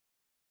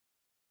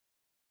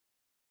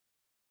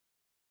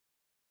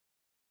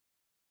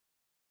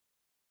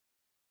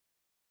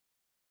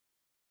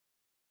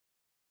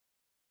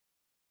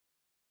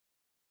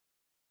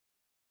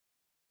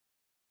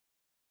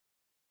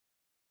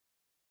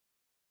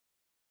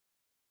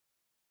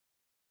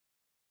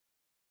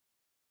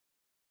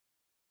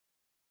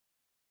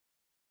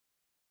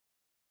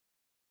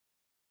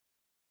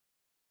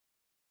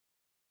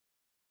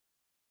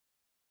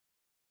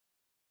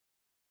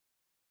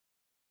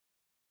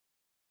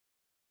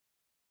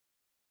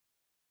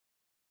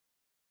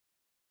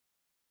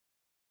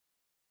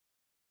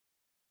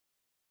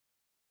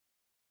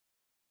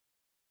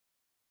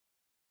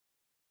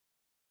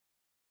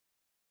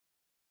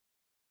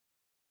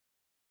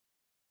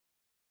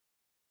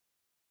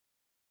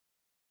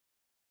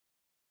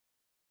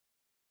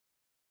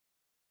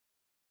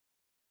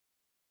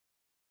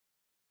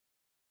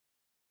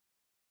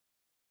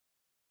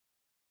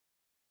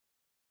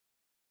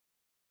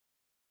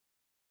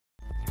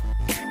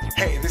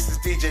Hey, this is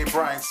DJ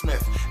Brian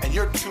Smith, and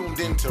you're tuned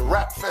in to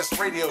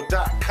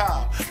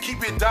RapFestRadio.com.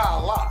 Keep your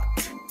dial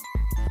locked.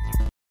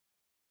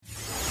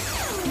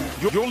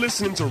 You're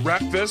listening to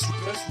RapFest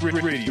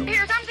Radio.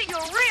 Here's something you'll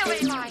really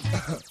like.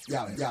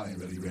 Y'all ain't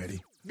really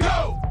ready.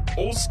 Go!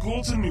 Old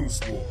school to new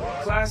school.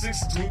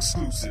 Classics to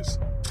exclusives.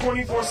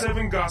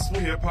 24/7 gospel,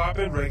 hip-hop,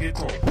 and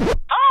reggaeton.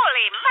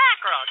 Holy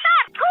mackerel,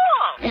 that's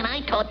cool! And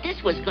I thought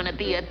this was gonna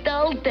be a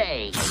dull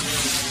day.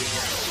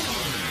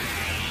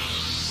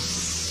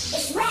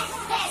 It's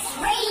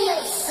RapFest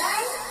Radio, son!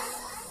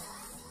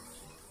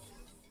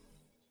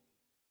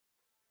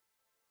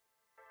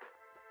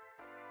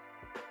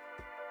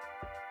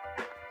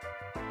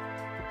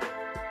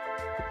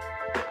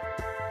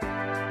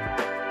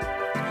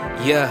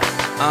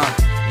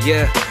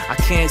 Yeah, I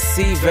can't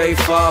see very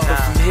far, but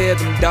from here,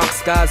 them dark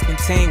skies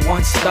contain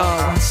one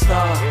star.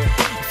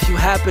 If you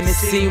happen to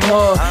see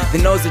more,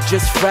 then those are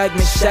just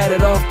fragments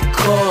shattered off the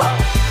core.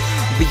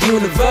 The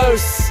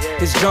universe,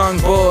 his drawing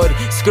board,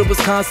 scribbles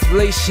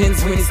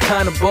constellations when he's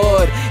kinda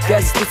bored.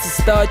 Guess this is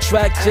Star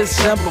Trek,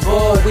 just jump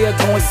aboard. We are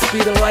going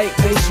speed of light,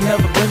 place you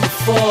never been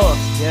before.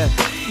 Yeah.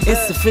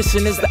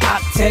 Insufficient is the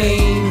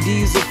octane,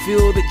 diesel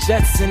fuel, the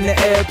jets and the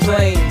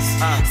airplanes.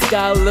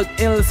 Sky look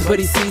endless, but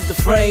he sees the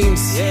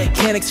frames.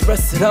 Can't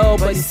express it all,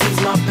 but he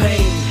sees my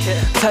pain.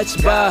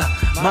 Touched by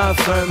my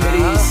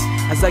infirmities.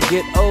 As I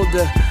get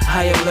older,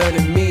 I am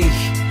learning me.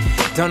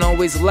 Don't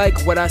always like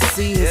what I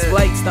see. His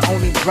light's the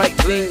only bright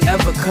thing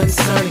ever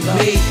concerning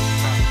me.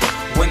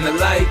 When the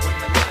light,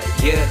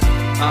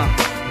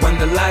 when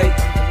the light,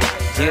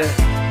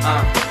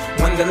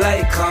 when the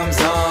light comes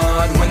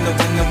on, when the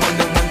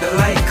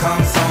light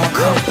comes on,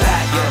 come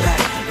back.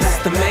 It's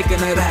the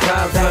making of the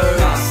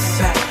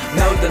Proverbs.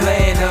 No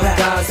delaying of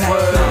God's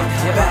word.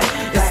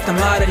 It's the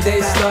modern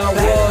day Star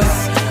Wars.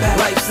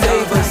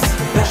 Lifesavers,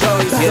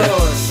 joy is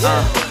yours.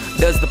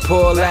 Does the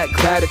poor lack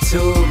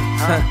gratitude?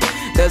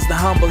 Does the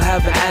humble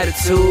have an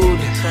attitude?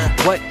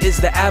 What is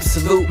the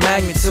absolute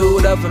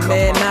magnitude of a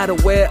man not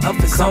aware of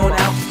his own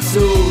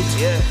altitude?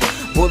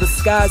 Will the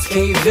skies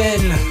cave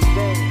in?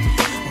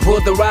 Will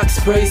the rocks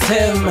praise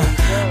him?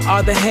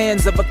 Are the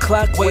hands of a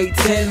clock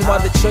waiting while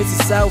the choice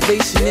of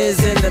salvation is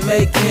in the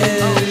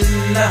making?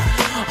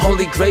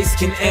 Holy grace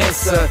can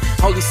answer.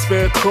 Holy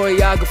Spirit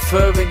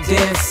choreographer and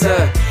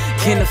dancer.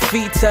 Can the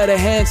feet tell the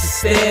hands to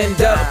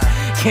stand up?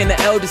 Can the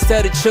elders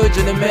tell the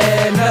children to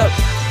man up?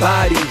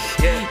 Body,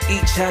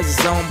 each has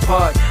his own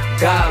part.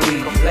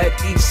 Golly, let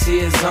each see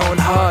his own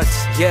heart.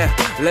 Yeah,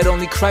 let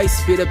only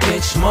Christ be the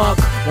benchmark.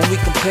 When we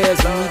compare,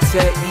 when we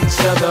tear each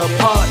other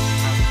apart.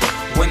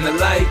 When the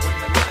light,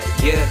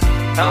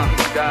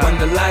 when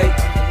the light,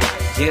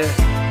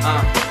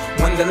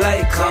 when the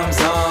light comes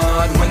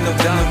on, when the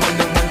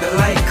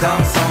light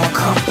comes on,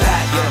 come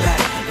back.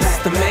 It's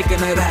the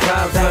making of the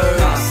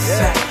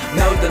Proverbs.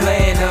 No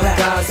delaying of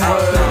God's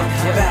word.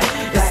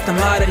 It's the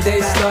modern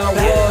day Star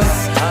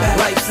Wars.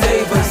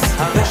 Lifesavers,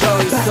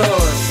 joy is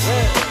yours.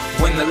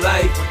 When the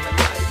light,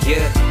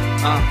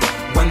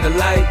 when the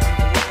light,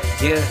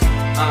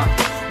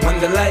 when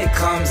the light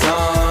comes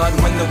on,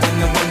 when the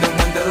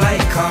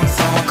light comes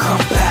on,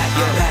 come back.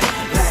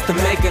 It's the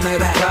making of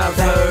the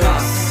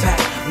Proverbs.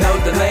 No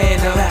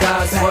delaying of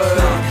God's word.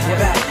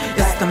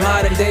 It's the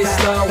modern day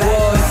Star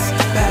Wars.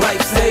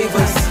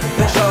 Lifesavers,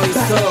 joy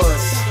is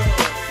yours.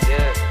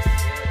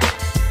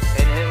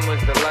 In him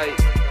was the light.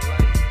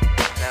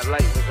 That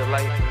light was the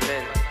light for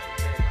men.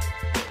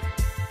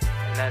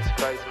 And that's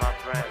Christ, my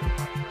friend.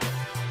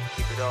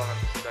 Keep it all in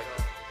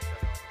perspective.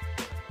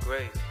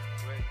 Grace.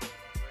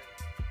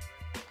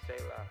 Stay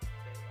loud.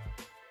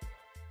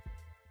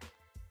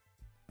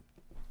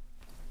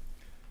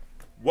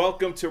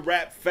 Welcome to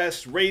Rap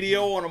Fest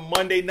Radio on a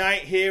Monday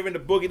night here in the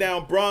Boogie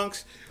Down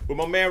Bronx with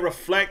my man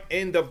Reflect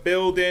in the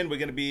building. We're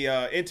going to be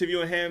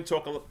interviewing him,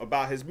 talking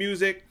about his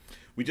music.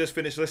 We just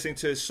finished listening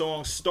to his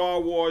song Star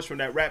Wars from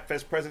that Rap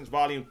Fest Presents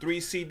Volume 3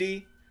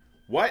 CD.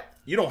 What?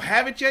 You don't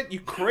have it yet? You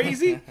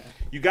crazy?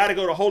 You got to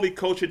go to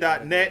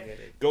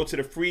holyculture.net, go to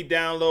the free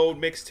download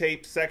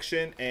mixtape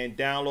section, and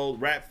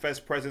download Rap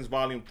Fest Presents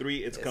Volume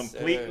 3. It's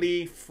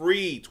completely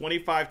free.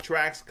 25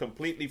 tracks,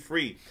 completely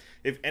free.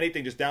 If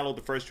anything, just download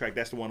the first track.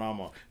 That's the one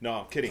I'm on. No,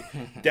 I'm kidding.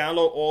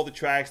 Download all the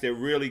tracks. They're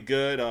really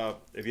good.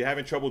 If you're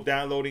having trouble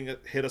downloading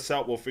it, hit us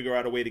up. We'll figure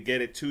out a way to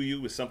get it to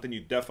you. It's something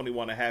you definitely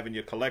want to have in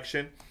your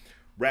collection.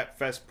 Rap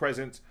Fest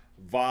Presents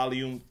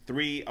Volume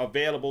 3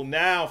 available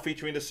now,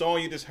 featuring the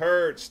song you just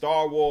heard,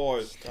 Star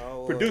Wars.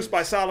 Produced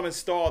by Solomon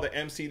Starr. The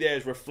MC there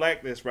is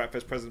Reflect. This Rap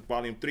Fest Presents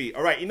Volume 3.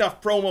 All right,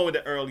 enough promo in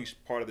the early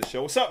part of the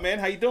show. What's up, man?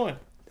 How you doing?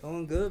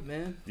 Doing good,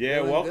 man. Yeah,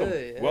 Doing welcome.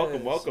 Good. Yeah,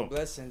 welcome. It's a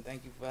blessing.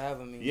 Thank you for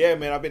having me. Yeah,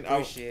 man.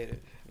 Appreciate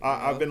it.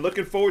 I've been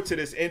looking forward to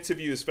this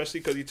interview, especially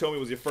because you told me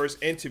it was your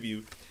first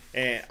interview,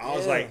 and I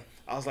was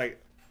like,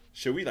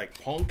 should we like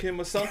punk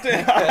him or something?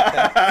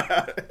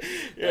 That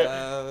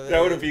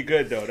wouldn't be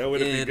good though. That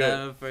wouldn't be good.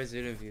 Not first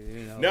interview,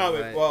 you know. No,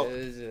 well,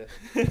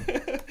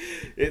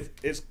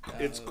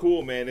 it's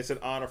cool, man. It's an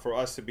honor for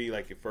us to be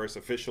like your first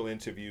official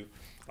interview,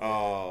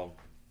 and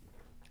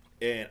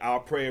our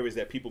prayer is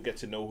that people get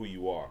to know who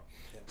you are.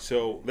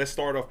 So let's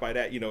start off by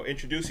that.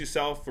 Introduce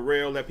yourself for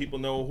real. Let people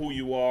know who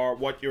you are,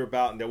 what you're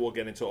about, and then we'll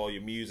get into all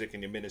your music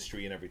and your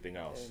ministry and everything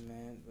else. Hey,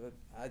 man, but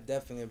I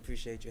definitely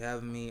appreciate you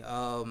having me.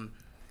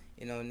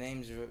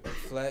 Name's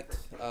Reflect.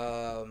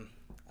 I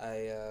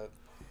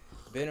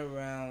been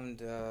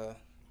around,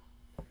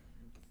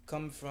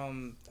 come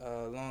from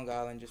Long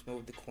Island, just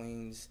moved to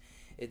Queens.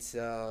 It's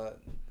I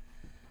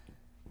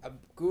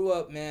grew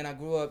up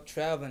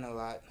traveling a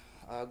lot.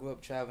 I've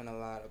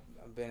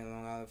been in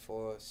Long Island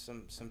for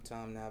some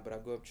time now, but I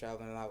grew up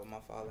traveling a lot with my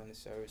father in the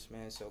service,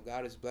 man. So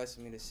God has blessed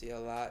me to see a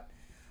lot,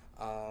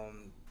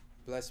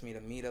 blessed me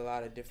to meet a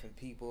lot of different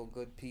people,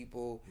 good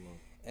people,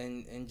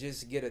 and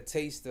just get a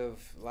taste of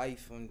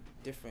life on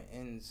different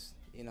ends,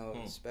 of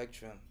the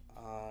spectrum.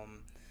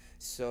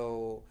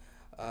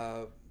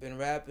 Been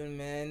rapping,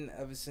 man,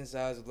 ever since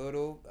I was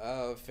little.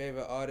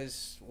 Favorite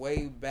artist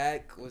way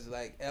back was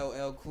like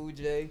LL Cool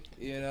J.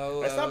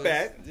 That's not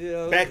bad.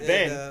 Back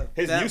then,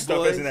 his new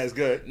stuff isn't as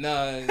good. No,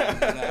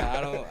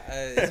 I don't.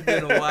 It's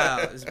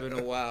been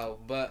a while.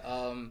 But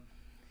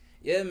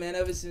yeah, man.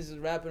 Ever since I was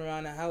rapping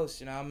around the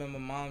house, I remember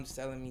mom's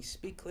telling me,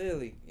 "Speak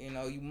clearly.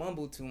 You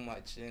mumble too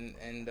much." And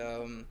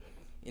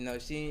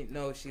she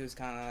she was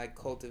kind of like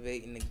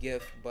cultivating the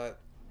gift,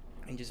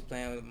 and just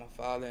playing with my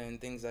father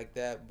and things like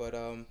that. But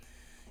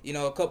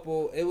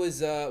it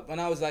was when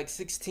I was like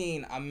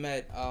 16, I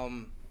met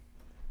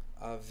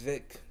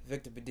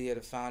Victor Padilla,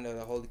 the founder of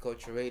the Holy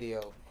Culture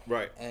Radio.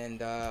 Right.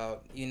 And I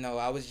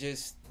was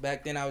just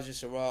back then I was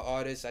just a raw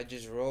artist. I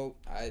just wrote.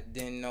 I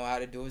didn't know how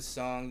to do a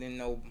song, didn't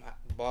know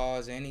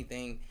bars or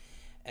anything.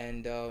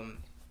 And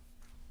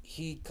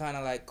he kind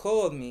of like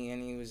called me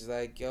and he was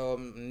like, "Yo,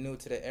 I'm new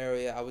to the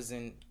area." I was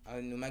in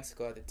New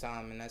Mexico at the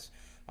time, and that's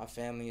my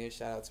family here.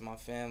 Shout out to my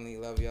family,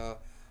 love y'all.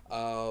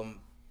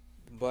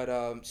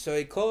 So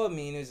he called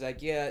me and he was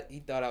like, yeah, he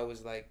thought I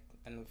was like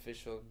an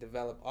official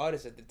developed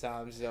artist at the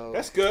time. So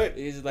that's good.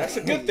 He's like, that's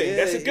a good thing.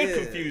 That's a good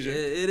confusion.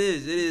 It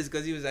is,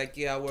 because he was like,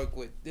 yeah, I work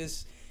with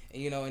this,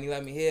 and he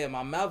let me hear.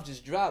 My mouth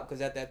just dropped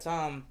because at that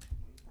time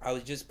I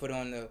was just put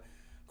on the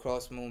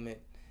Cross Movement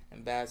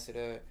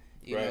ambassador,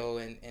 you know,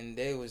 and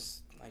they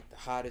was like the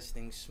hottest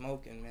thing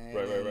smoking, man.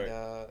 Right.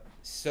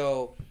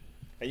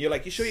 And you're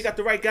like, you sure you got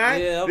the right guy?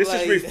 Yeah, this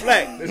is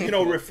Reflect.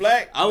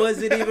 Reflect. I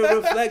wasn't even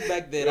Reflect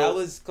back then. I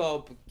was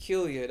called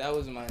Peculiar. That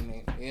was my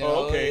name.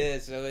 Oh, okay. Yeah,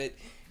 so it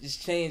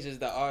just changed as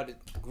the art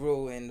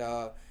grew. And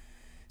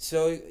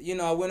so,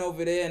 I went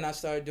over there and I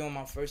started doing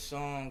my first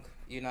song.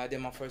 I did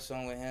my first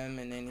song with him,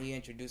 and then he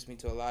introduced me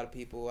to a lot of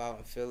people out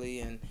in Philly.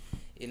 And,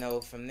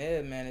 from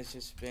there, man, it's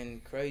just been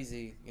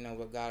crazy,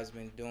 what God's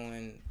been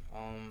doing.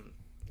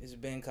 It's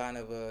been kind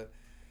of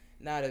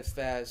not as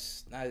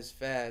fast,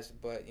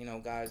 but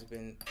God's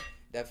been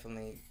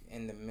definitely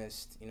in the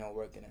midst,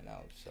 working it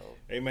out. So,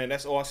 hey man,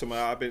 that's awesome.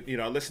 I've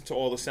been, I listened to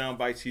all the sound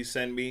bites you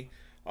send me.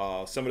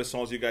 Some of the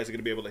songs you guys are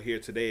gonna be able to hear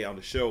today on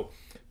the show,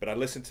 but I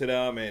listened to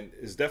them and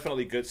it's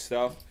definitely good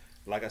stuff.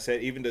 Like I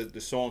said, even the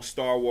song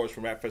Star Wars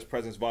from Rap Fest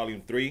Presents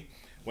Volume 3.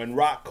 When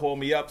Rock called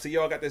me up, said,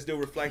 "Yo, I got this dude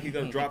Reflect. He's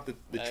gonna drop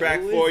the track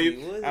for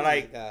you." I'm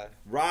like,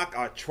 "Rock,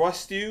 I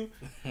trust you.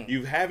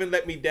 You haven't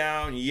let me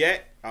down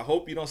yet. I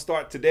hope you don't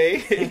start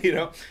today."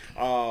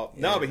 No,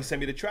 but he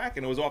sent me the track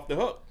and it was off the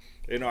hook.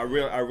 I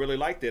really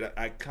liked it.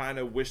 I kind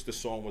of wish the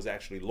song was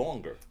actually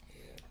longer.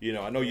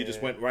 I know you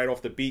just went right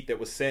off the beat that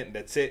was sent.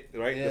 That's it,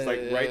 right? It's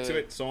like right to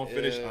it. Song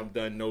finished. I'm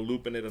done. No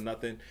looping it or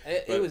nothing.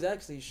 It was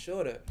actually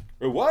shorter.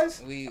 It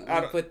was. We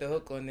put the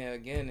hook on there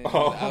again, and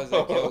I was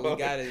like, "Yo,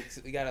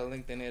 we gotta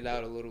lengthen it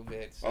out a little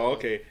bit." So. Oh,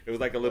 okay. It was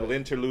like a little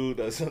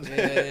interlude or something.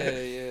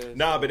 Yeah.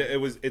 Nah, but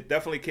it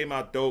definitely came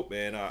out dope,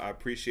 man. I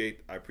appreciate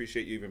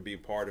you even being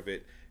part of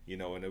it.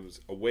 And it was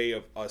a way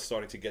of us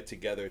starting to get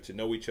together, to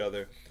know each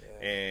other,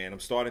 and I'm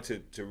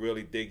starting to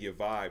really dig your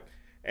vibe.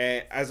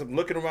 And as I'm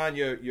looking around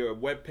your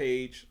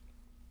webpage,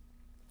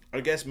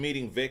 I guess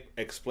meeting Vic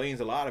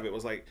explains a lot of it. It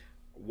was like,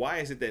 why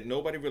is it that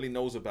nobody really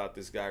knows about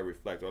this guy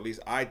Reflect? Or at least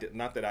I did.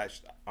 Not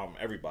that I'm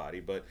everybody,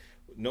 but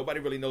nobody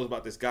really knows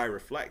about this guy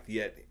Reflect.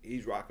 Yet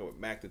he's rocking with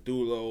Mac the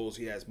Doulos.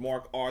 He has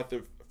Mark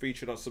Arthur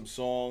featured on some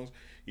songs,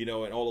 and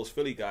all those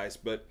Philly guys.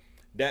 But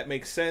that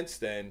makes sense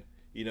then,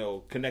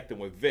 connecting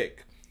with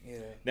Vic. Yeah.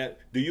 Now,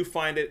 do you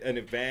find it an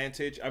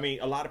advantage? I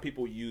mean, a lot of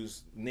people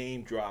use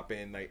name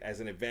dropping like as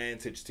an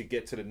advantage to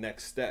get to the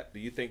next step. Do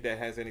you think that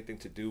has anything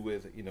to do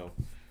with,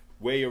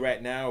 where you're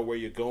at now or where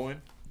you're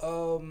going?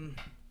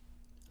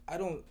 I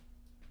don't.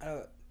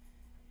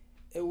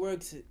 It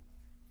works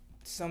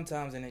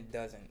sometimes and it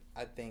doesn't.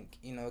 I think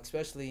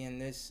especially in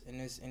this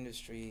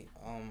industry,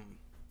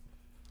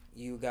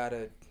 you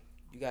gotta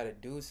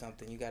do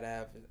something. You gotta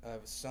have a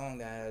song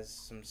that has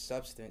some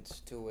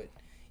substance to it.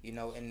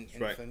 And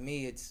right. For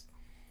me, it's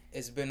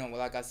been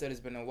like I said, it's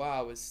been a while.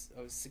 I was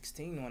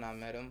 16 when I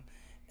met him,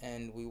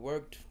 and we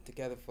worked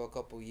together for a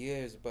couple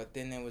years. But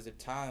then there was a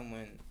time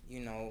when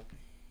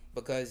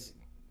because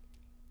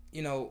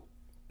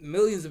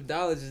millions of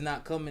dollars is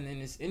not coming in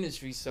this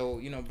industry. So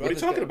what are you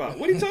talking about?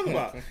 Where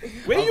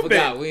you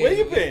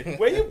been?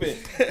 Where you been?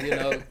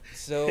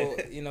 So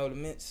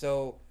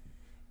so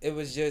it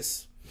was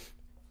just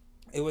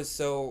it was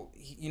so,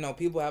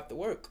 people have to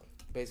work.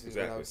 Basically, what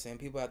I Exactly. was saying,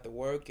 people have to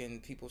work,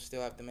 and people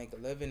still have to make a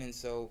living, and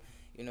so,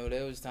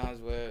 there was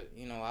times where,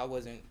 I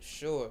wasn't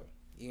sure.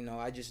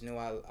 I just knew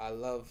I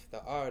loved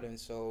the art, and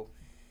so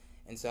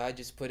I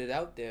just put it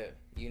out there,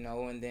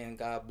 and then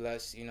God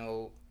bless,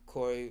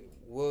 Corey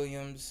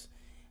Williams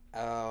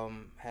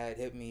had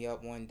hit me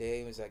up one day.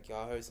 He was like,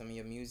 "Y'all heard some of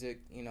your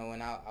music," and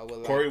I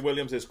would Corey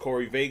Williams is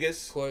Corey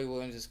Vegas. Corey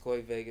Williams is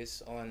Corey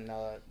Vegas on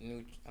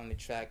the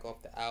track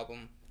off the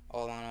album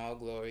All on All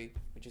Glory,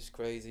 which is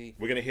crazy.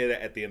 We're gonna hear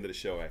that at the end of the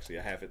show. Actually,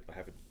 I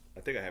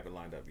think I have it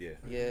lined up. Yeah.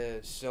 Yeah.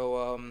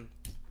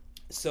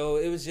 So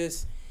it was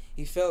just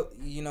he felt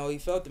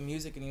the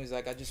music, and he was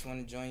like, "I just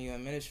want to join you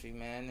in ministry,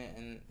 man."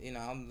 And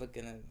I'm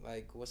looking at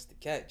like, what's the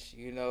catch?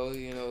 And,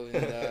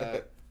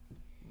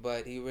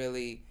 but it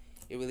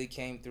really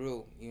came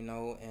through,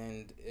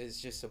 and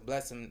it's just a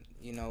blessing,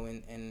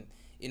 and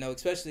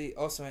especially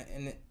also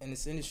in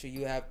this industry,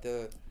 you have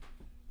to,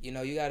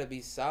 you got to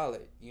be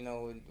solid,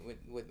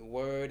 with the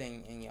word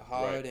and your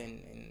heart, Right.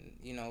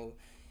 and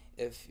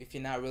if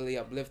you're not really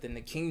uplifting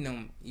the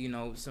kingdom,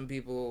 some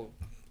people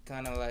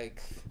kind of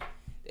like,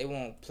 they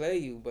won't play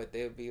you, but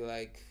they'll be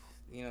like,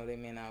 they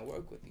may not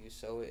work with you.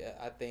 So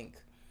I think,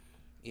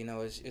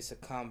 it's a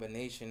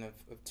combination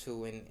of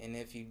two, and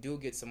if you do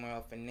get somewhere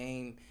off a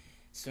name,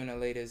 sooner or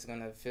later it's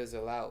gonna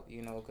fizzle out,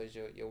 because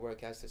your work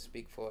has to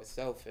speak for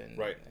itself, and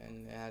Right.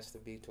 and it has to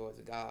be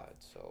towards God.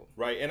 So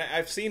Right, and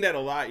I've seen that a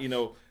lot.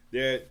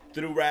 They're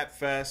through Rap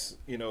Fest.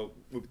 We've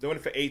been doing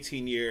it for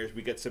 18 years.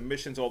 We get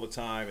submissions all the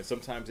time, and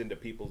sometimes into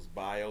people's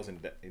bios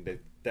and in the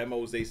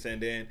demos they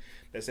send in,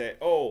 they say,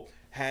 "Oh,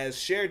 has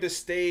shared the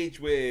stage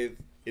with."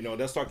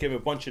 They'll start giving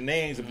a bunch of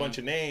names,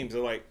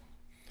 They're like,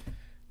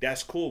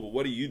 "That's cool, but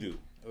what do you do?"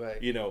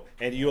 right,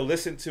 And you'll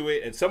listen to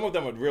it, and some of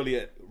them are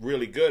really,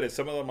 really good, and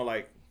some of them are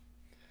like,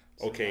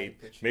 okay, Somebody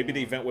put you maybe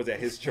the on. event was at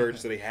his church,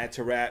 so they had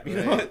to rap.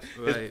 Right,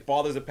 His right.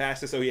 father's a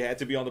pastor, so he had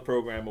to be on the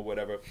program or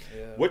whatever.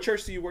 Yeah. What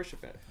church do you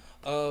worship at?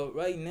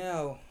 Right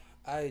now,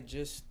 I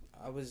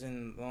was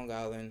in Long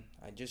Island.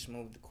 I just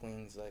moved to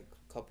Queens like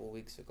a couple of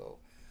weeks ago.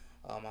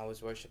 I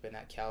was worshiping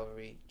at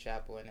Calvary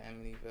Chapel in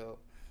Amityville.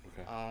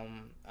 Okay.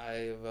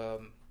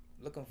 I've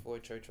looking for a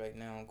church right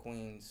now in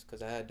Queens,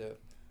 because I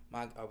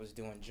was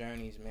doing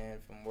journeys, man,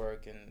 from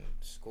work and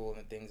school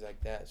and things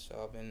like that.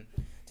 So I've been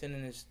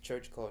attending this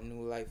church called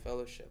New Life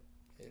Fellowship.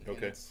 And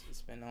Okay.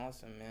 it's been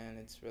awesome, man.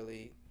 It's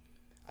really,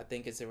 I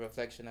think it's a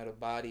reflection of the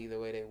body, the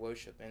way they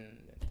worship, and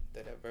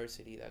the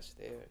diversity that's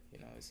there.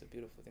 It's a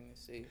beautiful thing to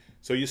see.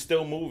 So you're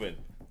still moving.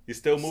 You're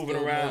still moving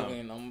around.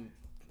 Moving.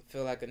 I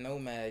feel like a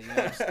nomad.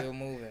 I'm still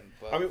moving.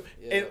 But, I mean,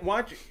 yeah. and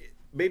why don't you,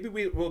 maybe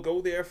we'll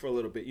go there for a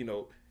little bit.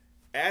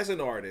 As an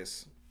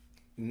artist,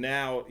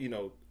 now,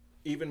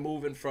 even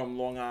moving from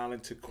Long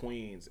Island to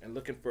Queens and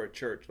looking for a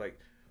church, like,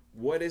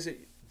 what is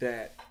it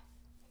that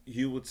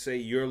you would say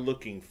you're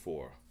looking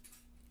for,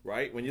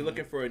 right? When you're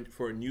looking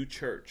for a new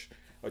church,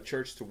 a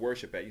church to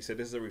worship at, you said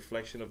this is a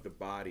reflection of the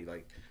body.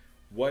 Like,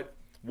 what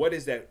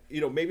is that?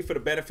 Maybe for the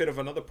benefit of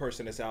another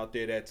person that's out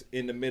there that's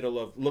in the middle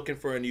of looking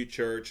for a new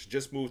church,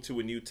 just moved to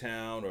a new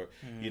town, or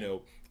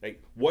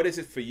like, what is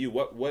it for you?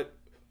 What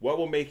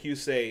will make you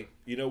say,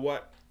 you know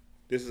what?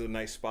 This is a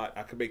nice spot.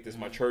 I could make this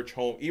my church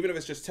home, even if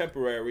it's just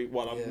temporary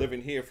while I'm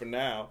living here for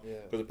now. Yeah.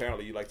 Because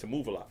apparently you like to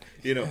move a lot,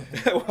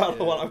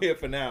 while I'm here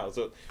for now.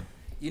 So,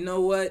 You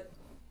know what?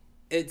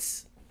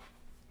 It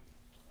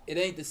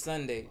ain't the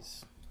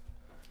Sundays.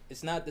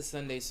 It's not the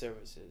Sunday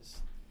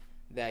services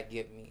that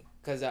get me.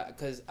 Cause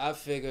I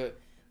figure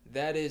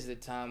that is the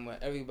time where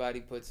everybody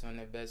puts on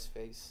their best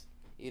face.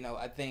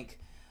 I think,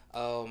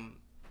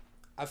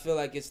 I feel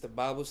like it's the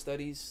Bible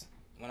studies.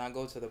 When I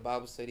go to the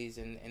Bible studies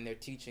and they're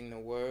teaching the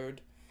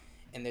word,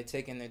 and they're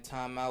taking their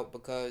time out,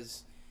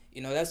 because,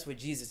 that's what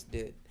Jesus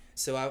did.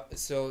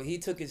 So he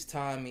took his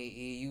time.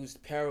 He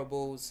used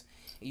parables,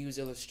 he used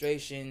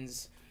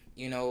illustrations,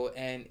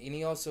 and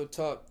he also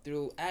taught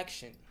through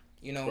action,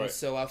 Right.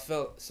 So I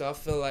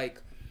feel like,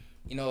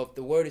 if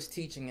the word is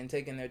teaching and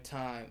taking their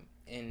time,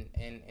 and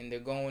they're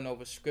going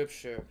over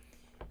scripture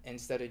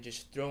instead of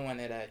just throwing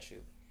it at you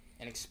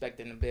and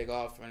expecting a big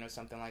offering or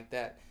something like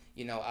that,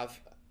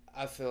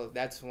 I feel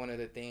that's one of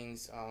the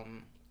things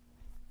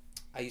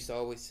I used to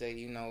always say,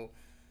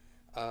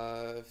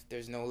 if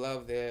there's no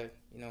love there,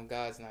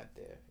 God's not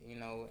there,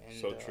 and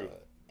So true.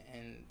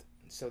 And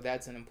so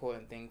that's an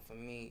important thing for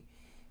me,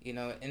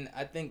 and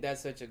I think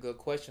that's such a good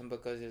question,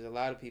 because there's a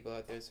lot of people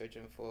out there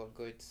searching for a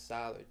good,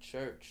 solid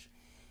church,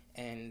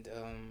 and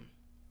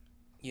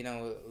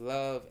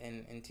love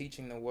and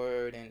teaching the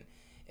word, and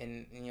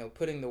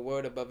putting the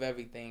word above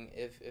everything.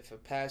 If a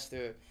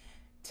pastor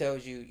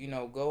tells you,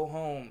 go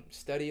home,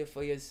 study it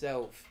for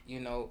yourself,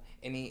 and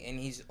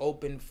he's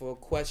open for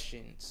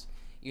questions,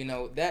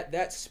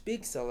 that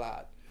speaks a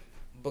lot,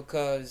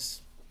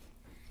 because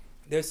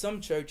there's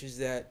some churches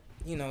that,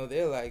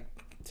 they're like,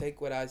 take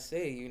what I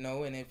say,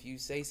 and if you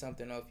say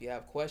something or if you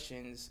have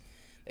questions,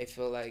 they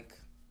feel like,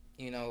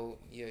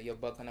 you're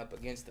bucking up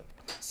against them.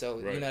 So,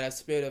 Right. That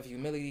spirit of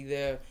humility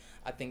there,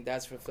 I think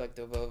that's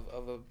reflective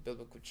of a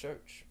biblical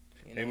church.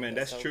 You know, Amen.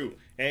 That's true.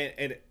 healthy.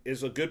 And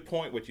it's a good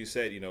point what you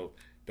said. You know,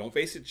 don't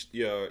base it,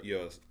 your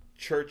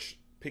church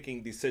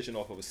picking decision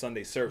off of a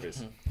Sunday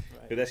service.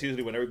 Because that's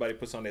usually when everybody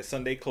puts on their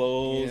Sunday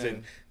clothes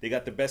and they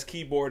got the best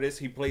keyboardist.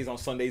 He plays on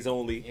Sundays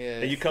only.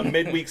 Yeah. And you come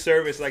midweek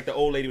service like the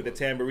old lady with the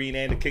tambourine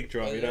and the kick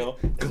drum, you know?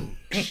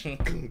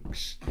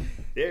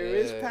 There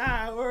is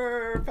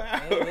power.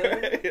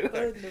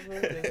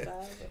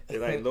 You're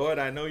like, Lord,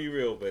 I know you're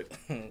real, but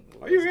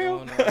are you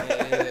real?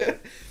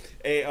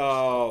 Hey,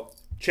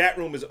 chat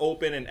room is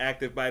open and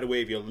active, by the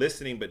way. If you're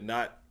listening but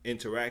not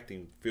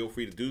interacting, feel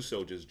free to do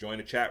so. Just join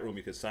the chat room.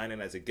 You can sign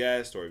in as a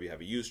guest, or if you have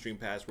a Ustream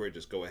password,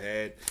 just go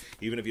ahead.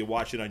 Even if you're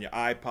watching on your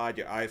iPod,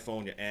 your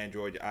iPhone, your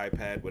Android, your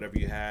iPad, whatever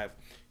you have,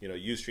 you know,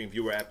 Ustream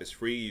viewer app is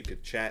free. You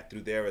could chat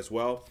through there as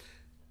well.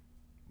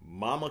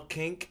 Mama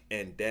Kink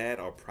and Dad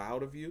are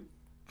proud of you,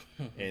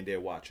 and they're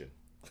watching.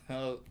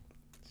 Oh,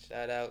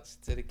 shout outs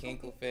to the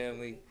Kinkle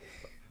family.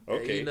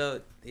 Okay. You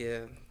know, yeah.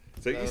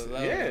 So love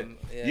them.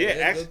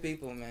 They're good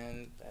people,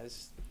 man.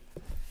 That's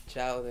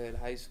childhood,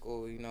 high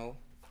school, you know.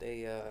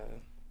 They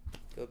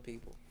good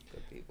people.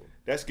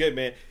 That's good,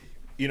 man.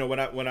 You know,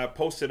 when I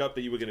posted up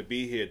that you were going to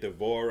be here,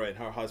 Devorah and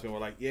her husband were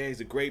like, yeah,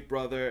 he's a great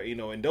brother, you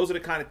know, and those are the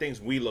kind of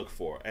things we look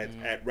for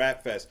at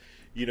Rap Fest.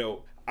 You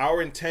know,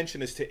 our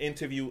intention is to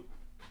interview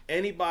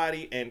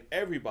anybody and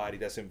everybody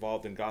that's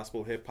involved in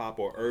gospel, hip hop,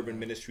 or urban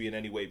ministry in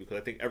any way, because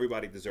I think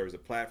everybody deserves a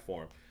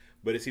platform.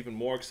 But it's even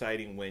more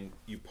exciting when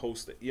you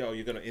post that, you're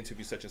going to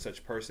interview such and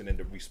such person, and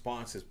the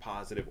response is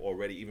positive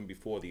already, even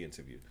before the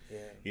interview. Yeah.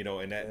 You know,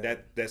 and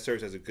that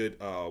serves as a good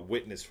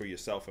witness for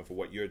yourself and for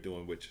what you're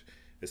doing, which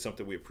is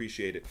something we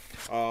appreciate it.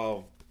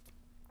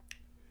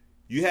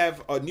 You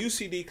have a new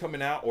CD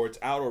coming out, or it's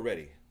out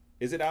already?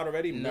 Is it out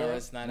already? No,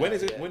 it's not. When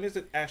is it? When does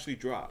it actually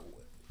drop?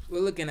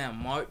 We're looking at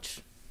March.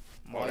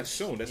 Oh, that's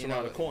soon. That's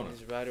around the corner.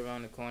 It's right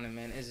around the corner,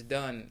 man. It's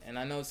done. And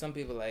I know some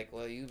people like,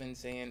 well, you've been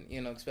saying,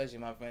 you know, especially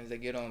my friends that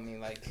get on me,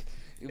 like,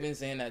 you've been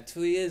saying that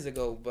 2 years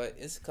ago, but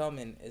it's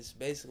coming. It's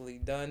basically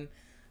done.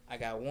 I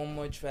got one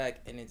more track,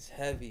 and it's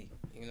heavy.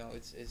 You know,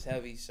 it's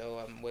heavy, so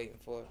I'm waiting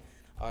for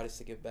artists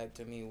to get back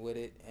to me with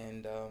it,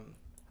 and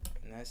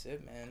that's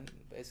it, man.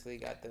 Basically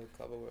got the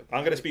cover work.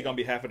 I'm going to speak on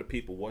behalf of the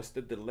people. What's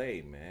the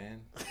delay,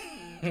 man?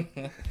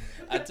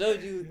 I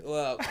told you,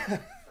 well...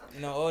 You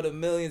know, all the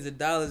millions of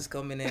dollars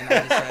coming in, I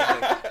just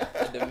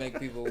had to make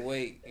people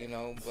wait, you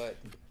know, but...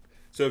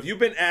 So if you've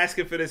been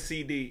asking for the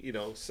CD, you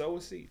know, sow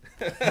a seed.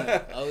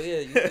 Oh, yeah,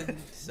 you can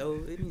sow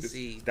any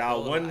seed.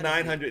 Dial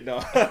 1-900,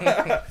 no.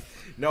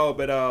 No,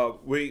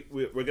 but we're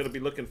going to be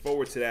looking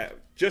forward to that.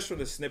 Just from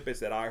the snippets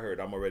that I heard,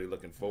 I'm already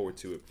looking forward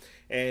to it.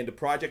 And the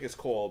project is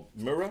called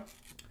Mirror?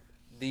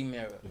 The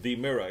Mirror. The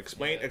Mirror.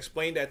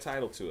 Explain that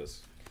title to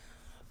us.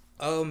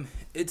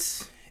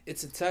 It's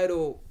a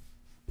title...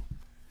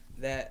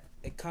 that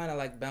it kind of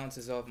like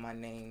bounces off my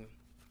name,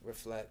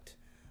 Reflect.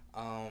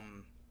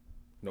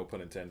 No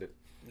pun intended.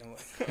 No,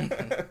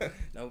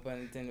 no pun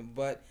intended.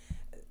 But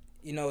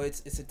you know,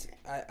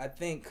 I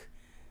think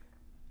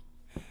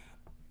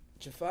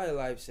Jafar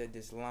Life said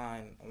this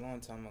line a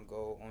long time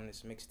ago on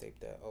this mixtape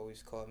that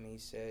always called me. He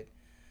said,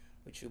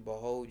 "What you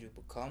behold, you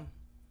become.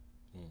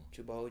 What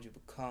you behold, you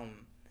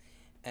become,"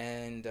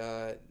 and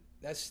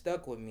that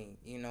stuck with me.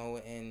 You know,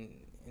 and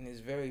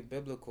it's very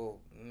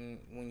biblical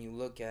when you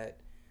look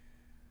at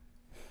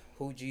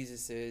who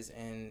Jesus is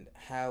and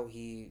how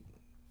he,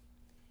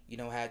 you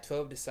know, had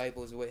 12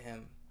 disciples with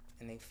him,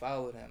 and they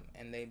followed him,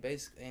 and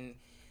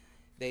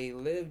they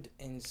lived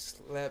and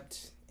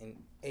slept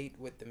and ate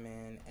with the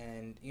man,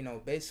 and you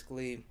know,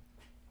 basically,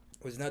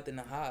 was nothing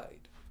to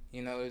hide.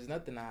 You know, there's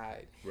nothing to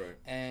hide. Right.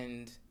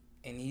 And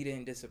he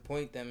didn't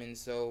disappoint them, and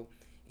so,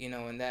 you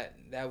know, and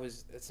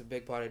that's a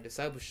big part of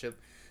discipleship.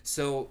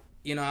 So,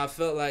 you know, I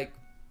felt like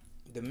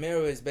the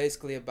mirror is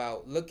basically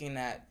about looking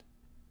at,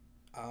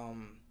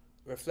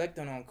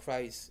 reflecting on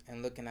Christ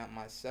and looking at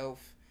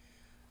myself.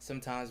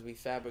 Sometimes we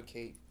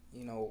fabricate,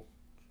 you know,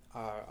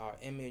 our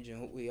image and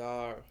who we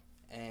are,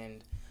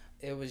 and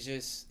it was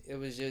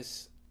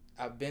just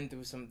I've been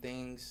through some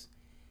things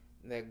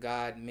that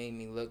God made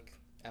me look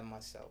at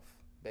myself,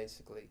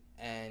 basically.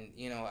 And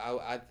you know,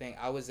 I think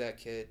I was that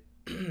kid.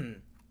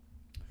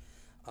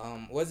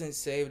 Wasn't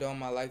saved all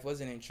my life,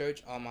 wasn't in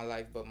church all my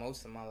life, but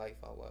most of my life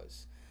I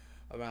was.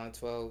 Around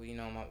 12, you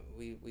know,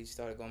 we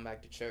started going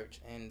back to church,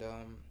 and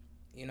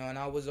you know, and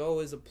I was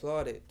always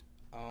applauded.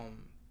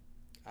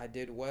 I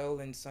did well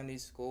in Sunday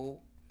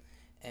school,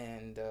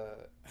 and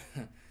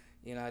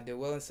you know, I did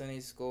well in Sunday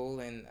school,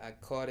 and I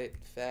caught it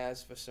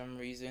fast for some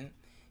reason,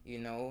 you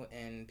know,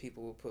 and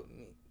people would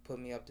put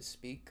me up to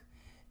speak,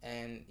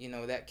 and you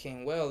know, that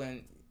came well,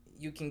 and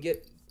you can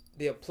get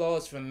the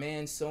applause from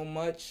man so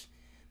much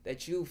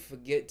that you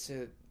forget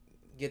to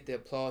get the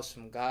applause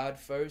from God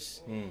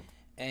first,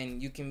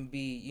 and you can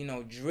be, you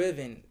know,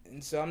 driven.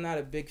 And so I'm not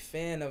a big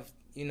fan of,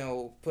 you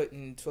know,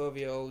 putting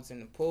 12-year-olds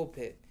in the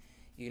pulpit,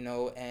 you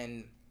know,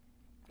 and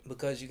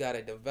because you got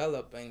to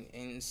develop,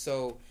 and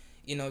so,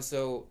 you know,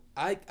 so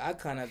I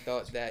kind of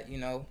thought that, you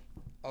know,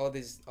 all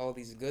these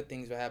good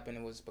things were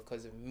happening was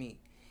because of me,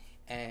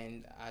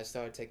 and I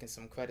started taking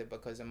some credit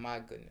because of my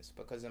goodness,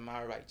 because of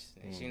my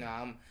righteousness. You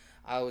know,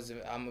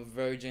 I'm a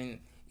virgin.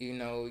 You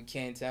know, you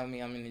can't tell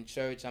me I'm in the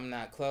church. I'm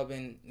not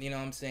clubbing. You know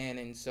what I'm saying?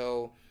 And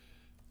so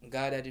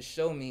God had to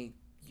show me,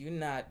 you're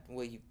not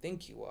where you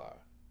think you are.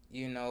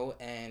 You know,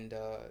 and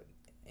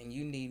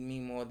you need me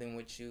more than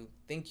what you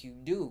think you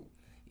do.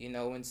 You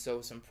know, and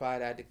so some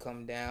pride had to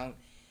come down.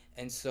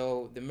 And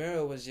so the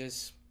mirror was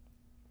just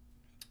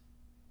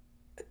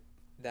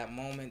that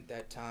moment,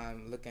 that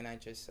time, looking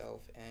at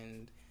yourself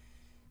and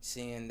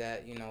seeing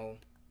that, you know,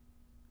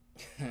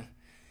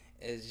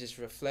 is just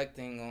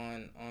reflecting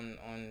on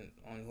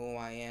who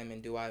I am,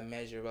 and do I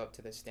measure up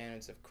to the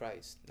standards of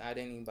Christ? Not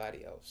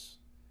anybody else.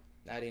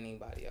 Not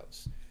anybody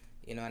else.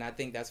 You know, and I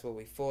think that's what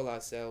we fool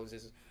ourselves,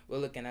 is we're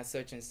looking at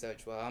such and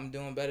such. Well, I'm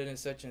doing better than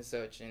such and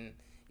such, and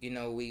you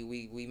know,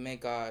 we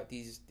make our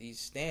these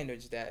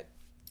standards that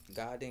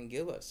God didn't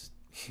give us.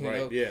 You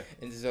know? Yeah.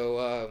 And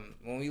so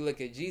when we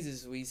look at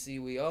Jesus, we see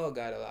we all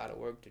got a lot of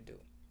work to do.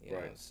 You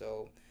know?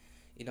 So,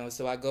 you know,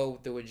 so I go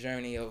through a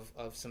journey of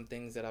some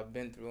things that I've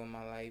been through in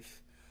my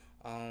life,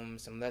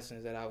 some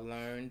lessons that I've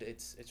learned.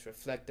 It's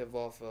reflective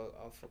of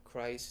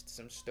Christ,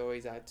 some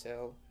stories I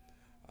tell.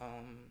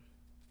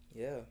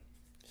 Yeah.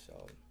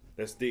 So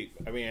that's deep.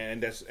 I mean,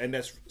 and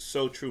that's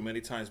so true.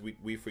 Many times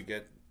we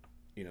forget,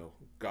 you know,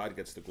 God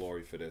gets the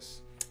glory for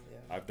this.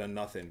 Yeah. I've done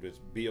nothing, just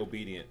be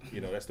obedient.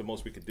 You know, that's the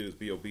most we could do, is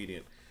be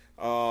obedient.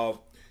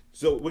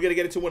 So we're gonna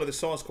get into one of the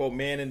songs called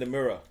 "Man in the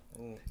Mirror."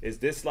 Ooh. Is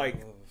this like?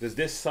 Ooh. Does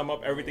this sum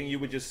up everything you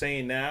were just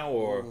saying now,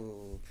 or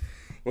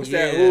what's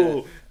that?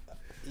 Ooh.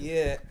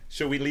 Yeah.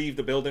 Should we leave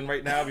the building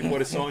right now before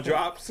the song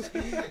drops?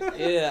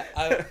 Yeah.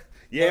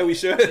 We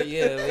should.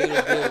 Yeah, leave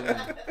the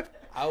building.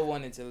 I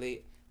wanted to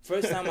leave.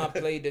 First time I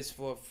played this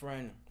for a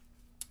friend,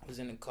 I was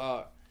in the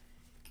car,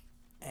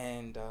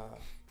 and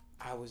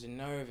I was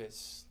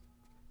nervous.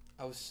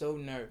 I was so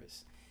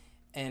nervous,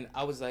 and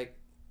I was like,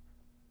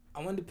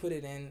 I wanted to put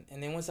it in,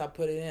 and then once I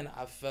put it in,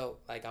 I felt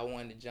like I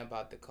wanted to jump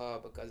out the car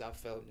because I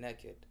felt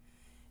naked,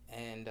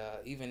 and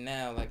even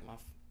now, like, my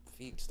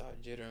feet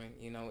start jittering,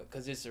 you know,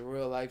 because it's a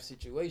real life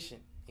situation,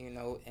 you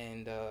know,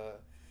 and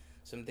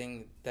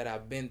something that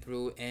I've been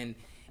through, and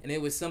it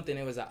was something,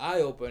 it was an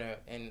eye opener,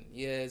 and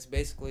yeah, it's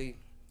basically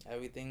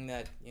everything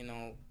that, you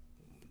know,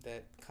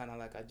 that kind of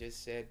like I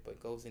just said, but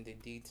goes into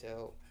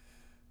detail,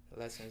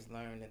 lessons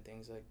learned and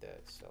things like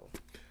that. So,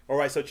 all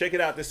right, so check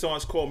it out. This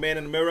song's called "Man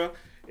in the Mirror."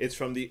 It's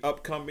from the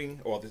upcoming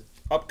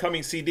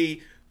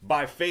CD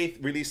By Faith,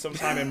 released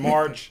sometime in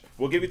March.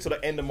 We'll give you to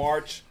the end of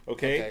March,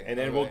 okay? And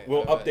then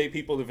we'll update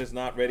people if it's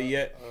not ready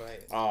yet.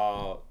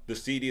 All right. The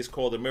CD is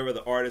called "The Mirror."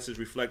 The artist is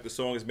Reflect. The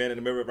song is "Man in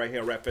the Mirror" right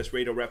here on Rapfest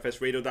Radio,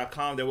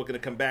 rapfestradio.com. Then we're going to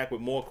come back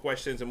with more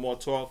questions and more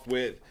talk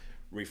with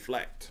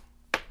Reflect.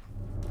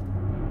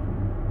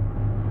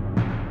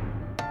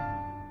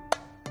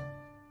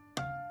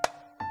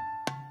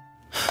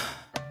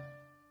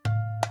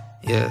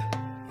 Yeah.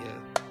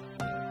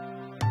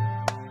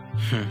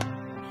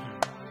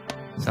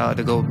 It's hard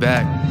to go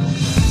back.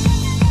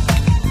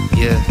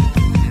 Yeah.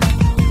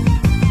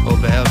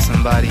 Hope it helps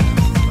somebody.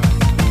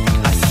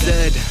 I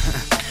said,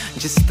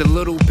 just a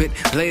little bit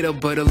later,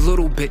 but a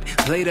little bit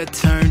later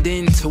turned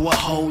into a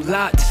whole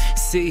lot.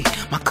 See,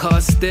 my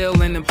car's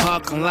still in the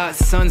parking lot.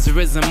 Sun's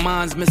risen,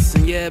 mine's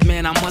missing. Yeah,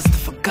 man, I must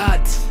have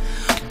forgot.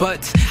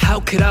 But how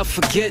could I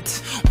forget?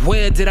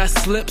 Where did I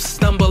slip,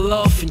 stumble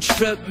off and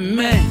trip?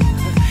 Man,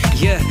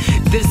 yeah,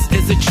 this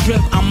is a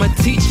trip. I'm a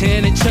teacher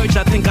in a church,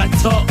 I think I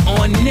taught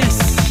on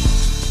this.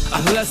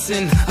 A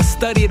lesson, a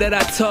study that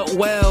I taught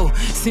well.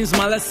 Seems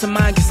my lesson,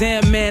 my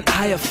exam, man,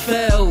 I have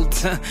failed.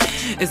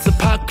 It's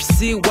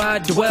hypocrisy where I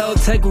dwell.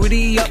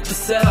 Integrity up for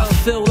sale, I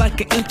feel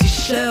like an empty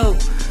shell.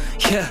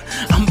 Yeah,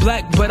 I'm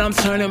black, but I'm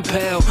turning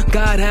pale.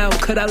 God, how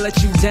could I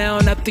let you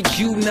down after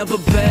you never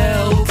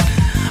bailed?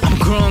 I'm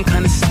grown,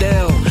 kinda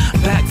stale.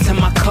 Back to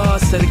my car,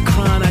 said a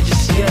crying, I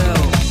just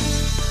yell.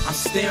 I'm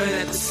staring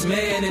at this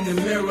man in the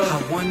mirror.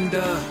 I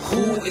wonder,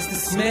 who is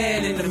this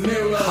man in the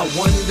mirror? I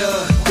wonder,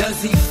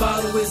 does he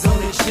follow his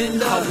own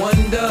agenda? I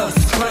wonder,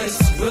 is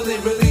Christ really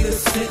the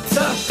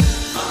center?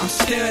 I'm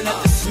staring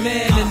at this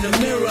man in the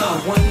mirror.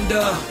 I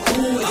wonder,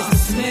 who is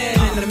this man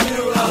in the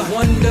mirror? I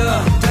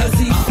wonder, does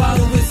he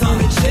follow his own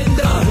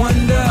agenda? I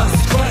wonder,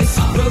 is Christ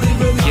really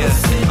the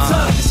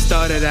center? It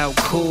started out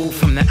cool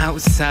from the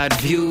outside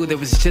view. There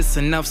was just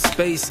enough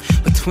space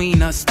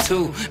between us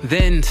two.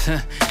 Then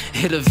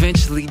it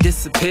eventually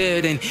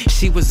disappeared, and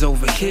she was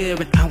over here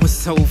and I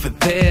was over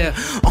there.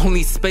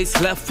 Only space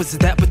left was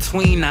that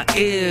between our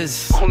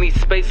ears. Only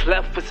space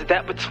left was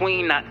that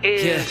between our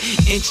ears.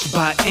 Yeah, inch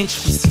by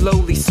inch we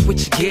slowly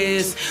switch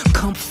gears.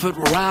 Comfort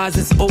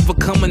rises,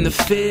 overcoming the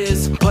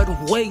fears. But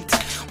wait,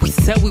 we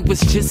said we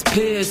was just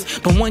peers,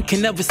 but one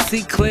can never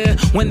see clear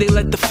when they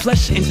let the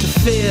flesh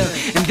interfere.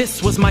 And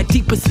this was my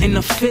deepest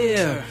inner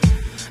fear,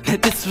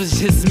 that this was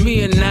just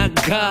me and not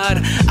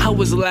God. I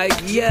was like,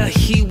 yeah,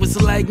 he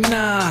was like,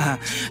 nah.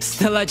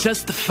 Still I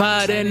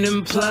justified and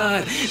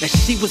implied that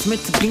she was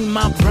meant to be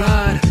my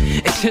bride.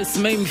 It just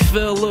made me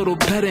feel a little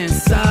better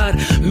inside.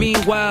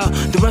 Meanwhile,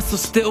 the rest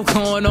was still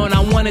going on,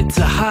 I wanted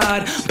to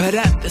hide. But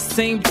at the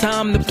same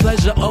time, the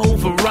pleasure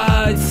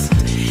overrides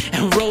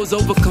and rose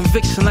over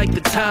conviction like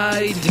the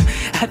tide.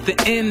 At the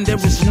end, there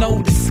was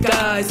no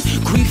disguise.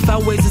 Grief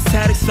outweighs the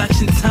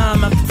satisfaction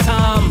time after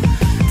time.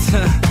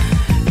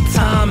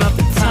 Time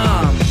after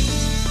time.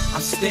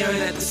 I'm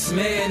staring at this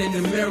man in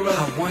the mirror.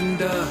 I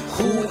wonder,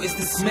 who is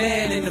this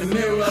man in the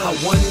mirror? I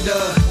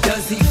wonder,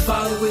 does he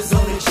follow his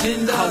own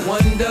agenda? I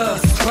wonder,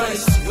 is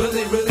Christ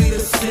really the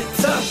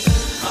center?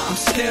 I'm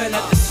staring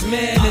at this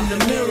man in the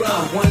mirror.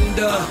 I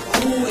wonder,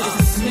 who is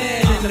this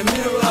man in the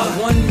mirror? I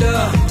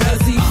wonder,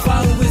 does he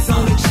follow his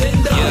own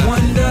agenda? I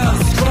wonder,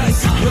 is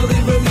Christ really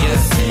the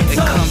center? It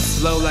comes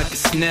slow like a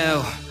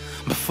snail.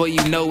 Before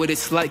you know it,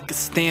 it's like a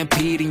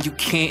stampede, and you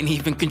can't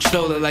even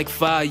control it. Like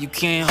fire, you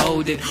can't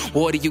hold it.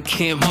 Water, you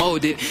can't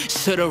mold it.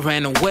 Should've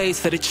ran away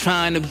instead of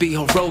trying to be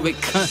heroic.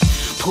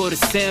 Pulled a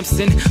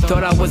Samson,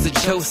 thought I was a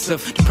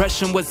Joseph.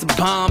 Depression was a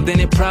bomb, then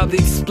it probably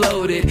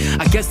exploded.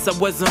 I guess I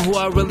wasn't who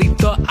I really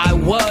thought I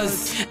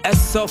was.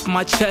 S off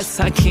my chest,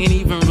 I can't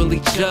even really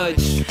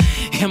judge.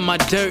 In my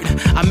dirt,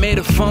 I made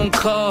a phone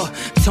call,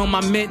 told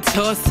my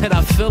mentor, said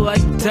I feel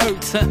like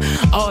dirt.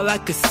 All I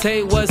could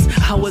say was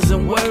I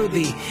wasn't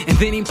worthy. And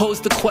then he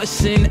posed a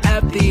question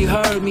after he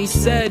heard me,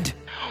 said,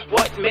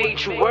 what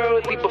made you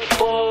worthy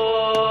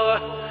before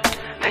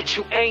that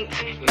you ain't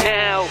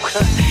now?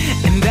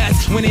 And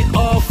that's when it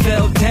all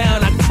fell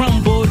down. I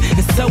crumbled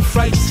and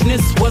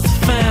self-righteousness was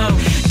found.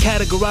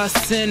 Categorized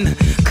sin,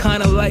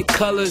 kinda like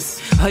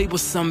colors.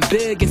 Labeled some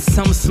big and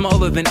some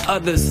smaller than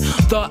others.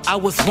 Thought I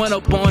was one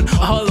up on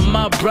all of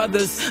my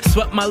brothers.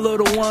 Swept my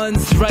little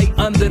ones right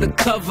under the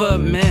cover.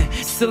 Man,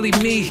 silly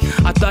me,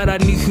 I thought I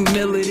knew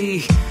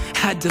humility.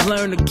 Had to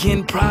learn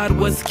again, pride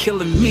was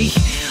killing me.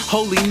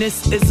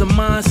 Holiness is a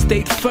mind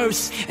state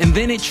first, and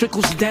then it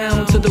trickles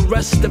down to the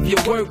rest of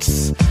your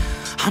works.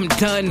 I'm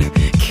done,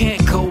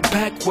 can't go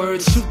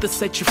backwards. Truth to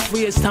set you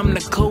free, it's time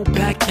to go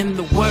back in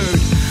the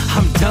word.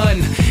 I'm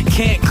done,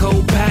 can't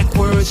go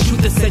backwards.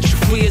 Truth to set you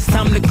free, it's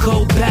time to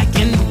go back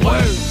in the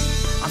word.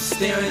 I'm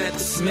staring at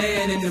this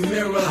man in the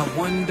mirror. I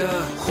wonder,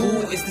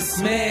 who is this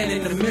man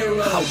in the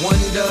mirror? I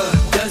wonder,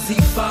 does he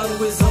follow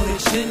his own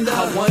agenda?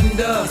 I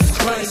wonder, is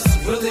Christ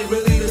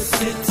really the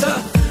center?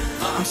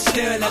 I'm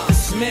staring at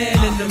this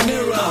man in the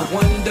mirror. I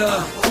wonder,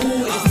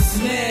 who is this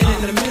man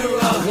in the mirror?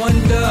 I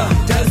wonder,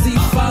 does he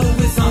follow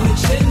his own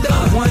agenda?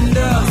 I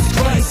wonder, is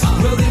Christ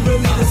really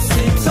the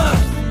center?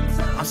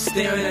 I'm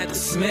staring at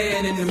this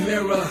man in the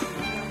mirror.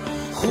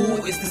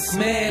 Who is this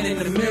man in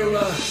the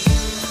mirror?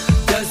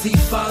 Does he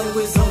follow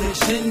his own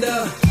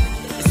agenda?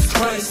 Is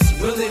Christ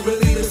really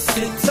the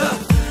center?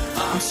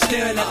 I'm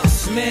staring at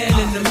this man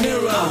in the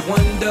mirror. I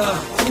wonder,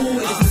 who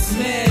is this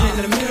man in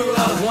the mirror?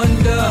 I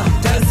wonder,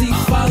 does he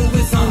follow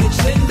his own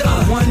agenda?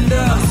 I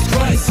wonder, is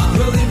Christ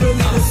really the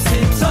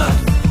center?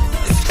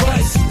 Is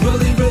Christ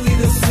really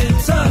the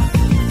center?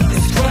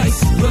 Is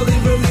Christ really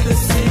the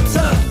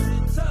center?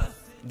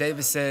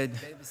 David said,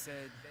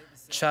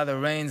 try the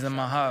reins in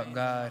my heart,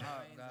 God.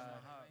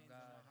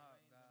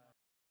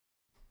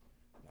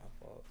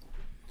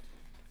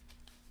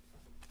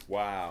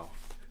 Wow.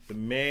 The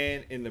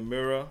Man in the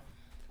Mirror.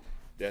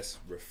 That's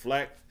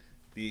Reflect.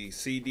 The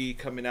CD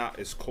coming out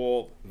is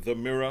called The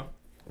Mirror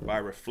by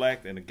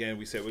Reflect. And again,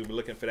 we said we were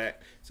looking for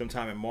that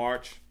sometime in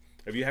March.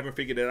 If you haven't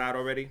figured it out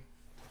already,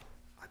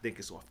 I think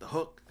it's off the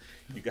hook.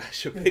 You guys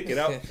should pick it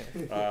up.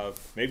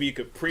 Maybe you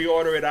could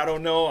pre-order it. I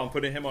don't know. I'm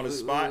putting him on the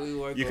spot.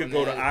 You could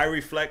go to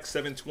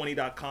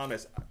ireflect720.com.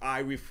 That's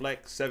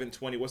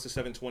ireflect720. What's the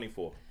 720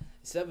 for?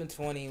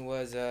 720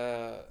 was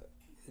the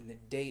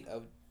date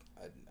of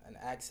an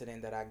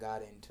accident that I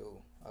got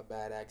into. A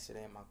bad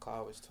accident. My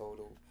car was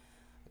totaled.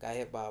 I got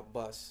hit by a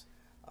bus.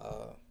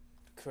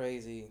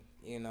 Crazy,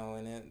 and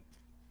then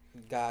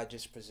God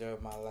just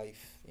preserved my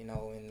life, in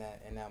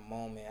that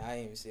moment. I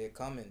didn't even see it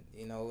coming,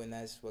 and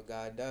that's what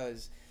God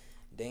does.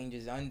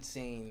 Dangers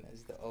unseen,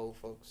 as the old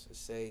folks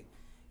say,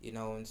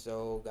 and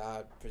so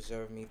God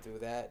preserved me through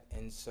that.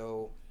 And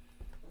so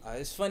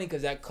it's funny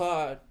because that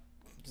car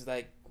just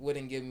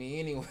wouldn't get me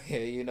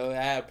anywhere,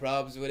 I had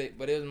problems with it,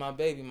 but it was my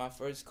baby, my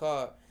first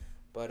car.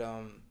 But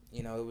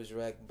it was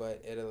wrecked,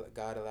 but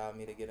God allowed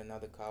me to get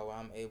another car where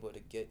I'm able to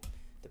get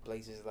to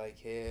places like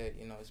here.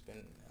 It's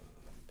been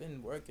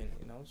working.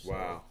 So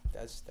wow,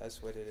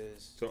 that's what it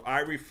is. So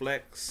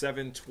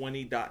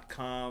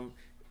ireflect720.com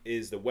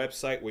is the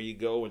website where you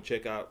go and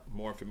check out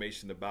more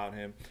information about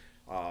him.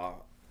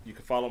 You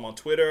can follow him on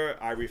Twitter.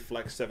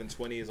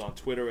 ireflect720 is on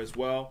Twitter as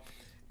well,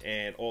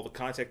 and all the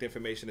contact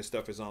information and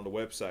stuff is on the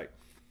website.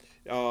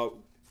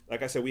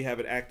 Like I said, we have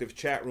an active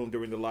chat room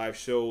during the live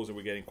shows, and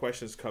we're getting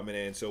questions coming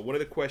in. So one of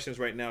the questions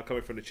right now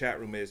coming from the chat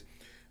room is,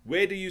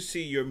 where do you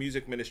see your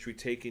music ministry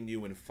taking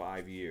you in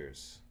 5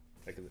 years?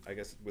 I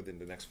guess within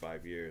the next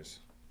 5 years.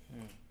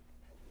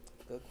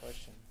 Good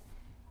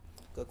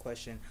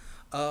question.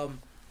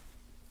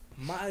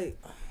 My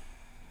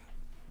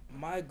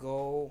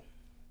goal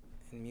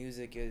in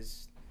music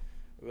is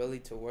really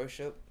to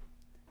worship,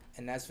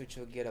 and that's what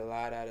you'll get a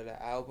lot out of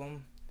the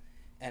album.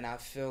 And I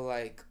feel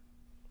like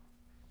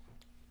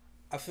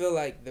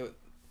the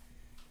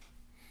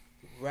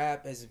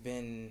rap has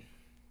been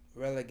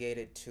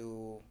relegated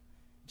to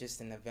just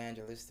an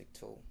evangelistic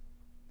tool.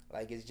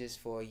 Like, it's just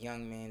for a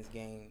young man's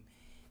game.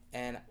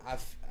 And I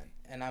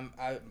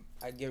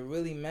get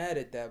really mad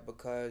at that,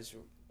 because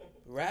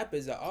rap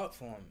is an art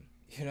form.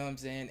 You know what I'm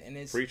saying? And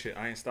it's Preach it.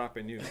 I ain't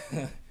stopping you.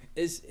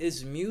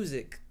 it's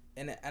music.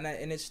 And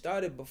it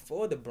started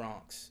before the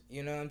Bronx.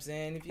 You know what I'm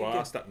saying? If you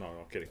I'll stop. No,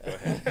 I'm kidding. Go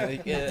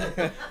ahead.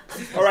 Yeah.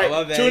 All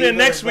right, tune in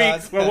next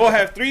week when we'll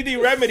have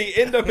 3D Remedy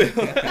in the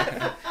building.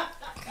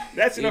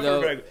 That's enough for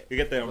Greg. You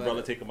get the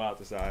umbrella, take them out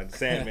the side.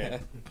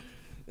 Sandman.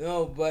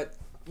 No, but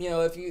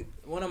if you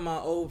one of my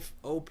old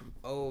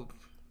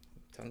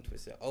tongue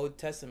twister, Old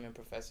Testament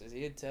professors,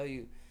 he'd tell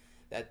you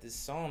that the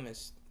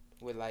psalmist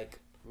would like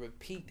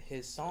repeat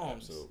his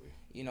psalms. Absolutely.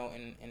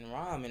 In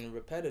rhyme and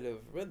repetitive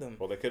rhythm.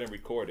 Well, they couldn't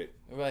record it.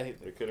 Right.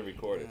 They couldn't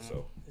record it,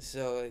 so.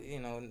 So,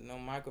 no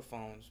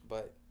microphones,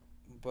 but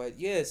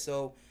yeah,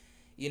 so,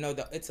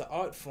 it's an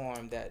art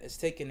form that has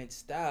taken its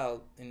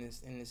style in the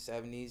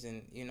 70s,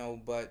 and,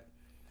 but,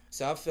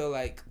 so I feel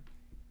like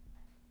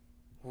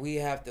we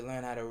have to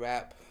learn how to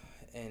rap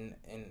and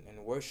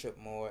worship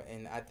more,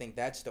 and I think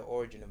that's the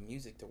origin of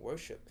music, to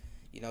worship.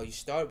 You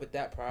start with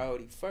that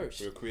priority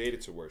first. We were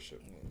created to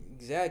worship.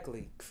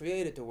 Exactly.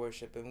 Created to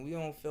worship. And we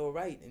don't feel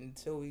right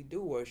until we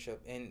do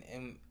worship.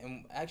 And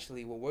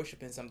actually, we're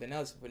worshiping something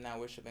else if we're not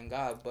worshiping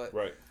God. But,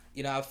 right.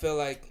 I feel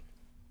like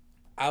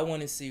I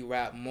want to see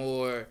rap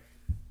more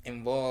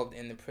involved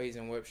in the praise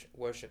and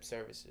worship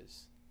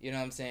services. You know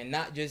what I'm saying?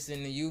 Not just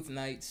in the youth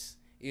nights,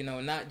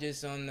 not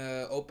just on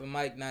the open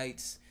mic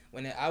nights.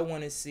 I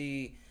want to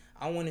see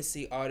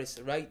artists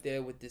right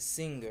there with the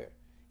singer,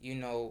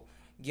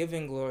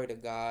 giving glory to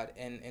God,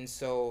 and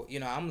so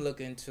I'm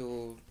looking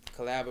to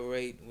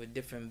collaborate with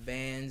different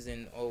bands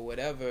or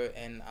whatever,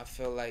 and I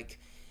feel like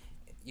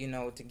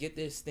to get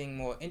this thing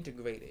more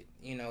integrated,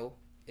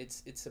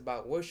 it's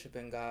about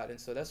worshiping God, and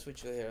so that's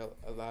what you'll hear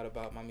a lot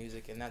about my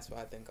music, and that's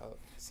why I think I'll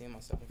see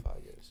myself in 5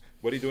 years.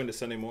 What are you doing this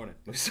Sunday morning?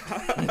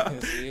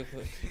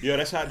 Yo,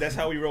 that's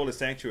how we roll the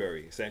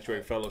Sanctuary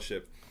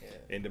Fellowship.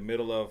 Yeah. In the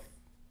middle of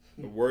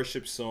a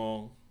worship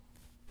song,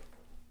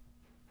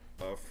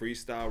 a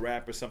freestyle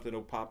rap or something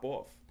will pop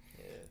off.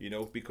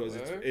 Yeah. Because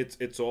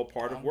it's all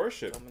part of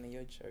worship. I'm coming to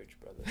your church,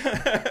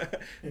 brother.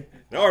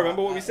 No,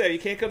 remember what we said. You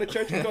can't come to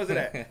church because of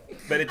that.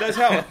 But it does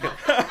help.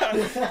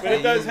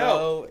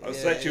 I'll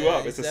set you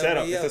up. It's a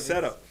setup.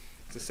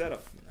 It's a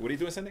setup. What are you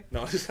doing Sunday?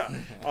 No,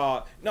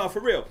 no, for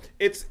real.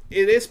 It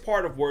is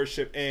part of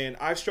worship, and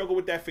I've struggled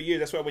with that for years.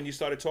 That's why when you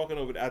started talking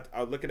over it,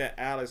 I was looking at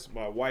Alice,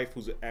 my wife,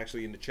 who's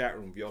actually in the chat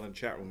room. If y'all in the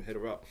chat room, hit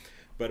her up.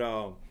 But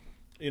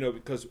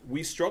because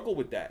we struggle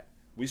with that.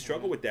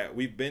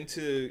 We've been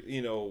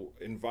to,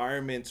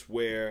 environments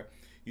where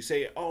you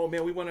say, oh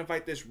man, we want to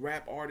invite this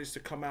rap artist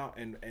to come out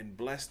and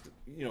bless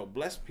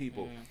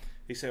people. Mm-hmm.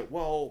 He said,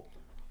 well,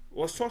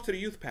 let's talk to the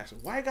youth pastor.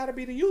 Why it gotta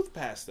be the youth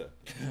pastor?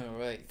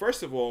 Right.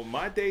 First of all,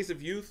 my days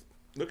of youth,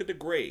 look at the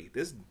grade.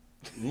 This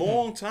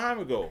long time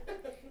ago.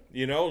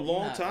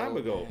 Long time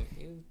ago.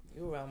 Man.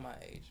 You around my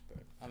age,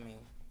 bro. I mean,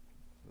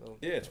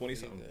 yeah,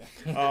 20-something.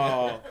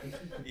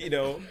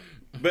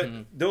 But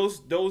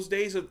those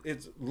days,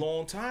 it's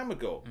long time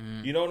ago.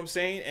 Mm. You know what I'm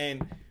saying?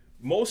 And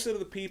most of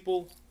the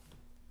people,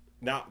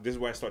 now this is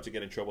where I start to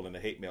get in trouble and the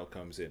hate mail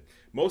comes in.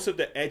 Most of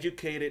the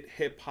educated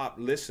hip-hop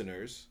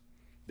listeners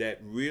that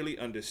really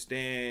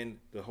understand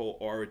the whole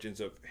origins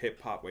of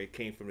hip-hop, where it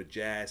came from the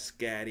jazz,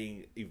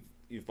 scatting,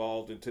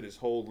 evolved into this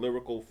whole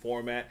lyrical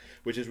format,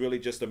 which is really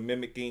just a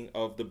mimicking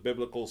of the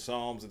biblical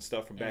psalms and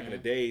stuff from back in the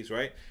days,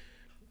 right?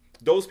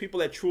 Those people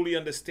that truly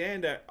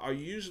understand that are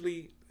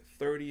usually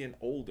 30 and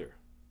older.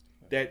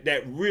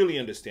 That really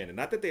understand it.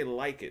 Not that they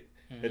like it,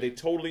 that they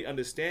totally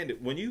understand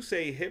it. When you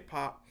say hip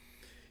hop,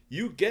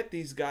 you get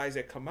these guys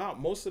that come out.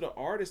 Most of the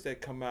artists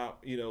that come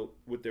out,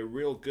 with their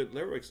real good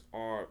lyrics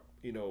are,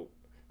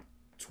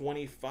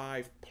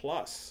 25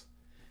 plus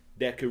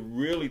that could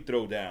really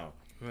throw down.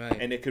 Right.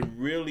 And they could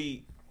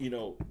really,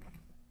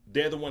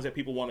 they're the ones that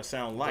people want to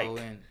sound like.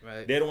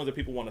 Right. They're the ones that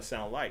people want to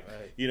sound like.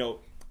 Right.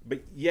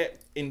 But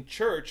yet in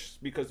church,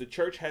 because the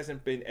church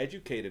hasn't been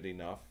educated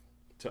enough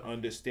to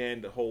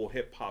understand the whole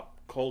hip hop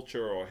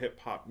culture or hip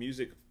hop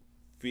music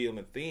feel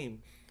and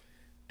theme,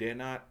 they're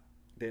not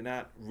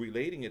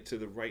relating it to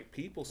the right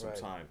people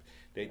sometimes.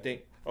 Right. They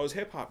think, oh, it's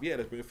hip hop. Yeah,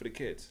 let's bring it for the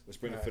kids. Let's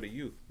bring it for the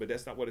youth. But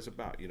that's not what it's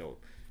about.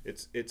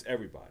 It's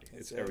everybody.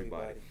 It's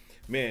everybody.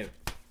 Man,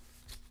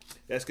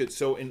 that's good.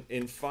 So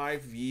in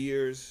 5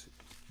 years,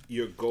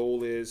 your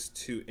goal is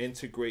to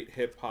integrate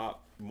hip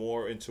hop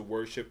more into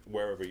worship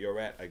wherever you're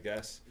at, I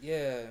guess.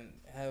 Yeah,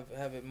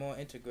 have it more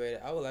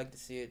integrated. I would like to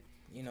see it,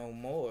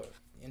 more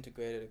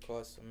integrated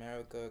across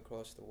America,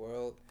 across the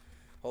world.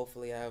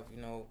 Hopefully have,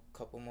 a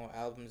couple more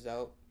albums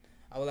out.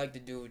 I would like to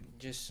do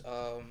just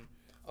a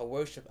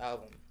worship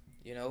album,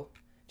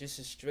 just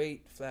a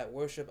straight flat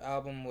worship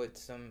album with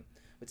some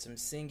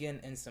singing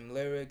and some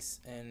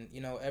lyrics, and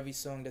you know, every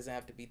song doesn't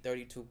have to be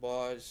 32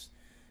 bars.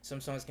 Some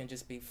songs can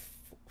just be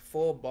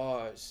 4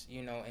 bars,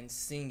 you know, and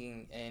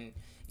singing, and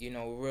you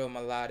know, real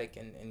melodic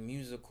and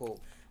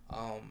musical.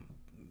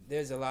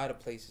 There's a lot of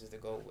places to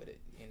go with it,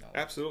 you know.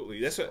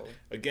 Absolutely. That's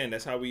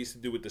that's how we used to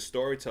do with the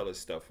storyteller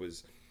stuff,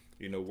 was,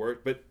 you know,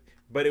 work,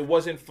 but it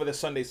wasn't for the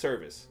Sunday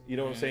service. You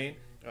know what I'm saying?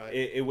 Right.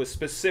 It was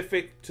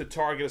specific to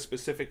target a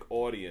specific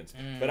audience.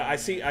 But I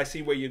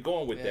see where you're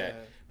going with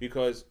that,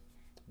 because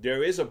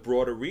there is a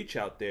broader reach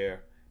out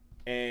there,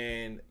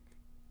 and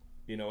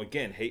you know,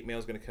 again, hate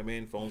mail's going to come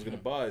in, phone's going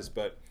to buzz,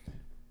 but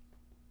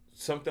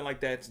something like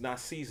that's not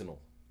seasonal.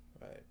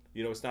 Right.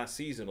 You know, it's not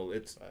seasonal.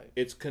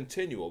 It's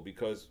continual,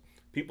 because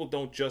people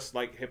don't just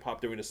like hip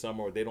hop during the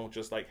summer, or they don't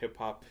just like hip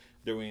hop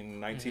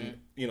during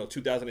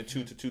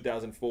 2002 to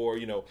 2004.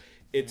 You know,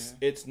 it's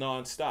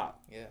nonstop.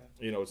 Yeah.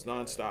 You know, it's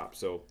nonstop.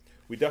 So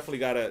we definitely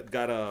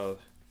gotta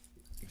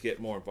get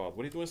more involved.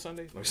 What are you doing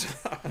Sunday?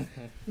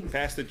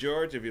 Pastor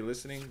George, if you're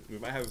listening, we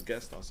might have a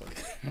guest on Sunday.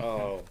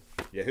 Oh,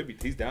 yeah,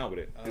 he's down with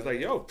it. He's like,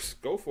 yo,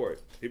 go for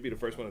it. He'll be the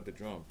first one at the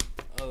drum.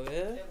 Oh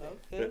yeah,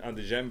 okay. On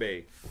the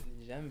djembe.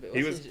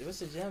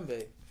 What's a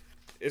djembe?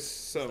 It's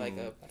some.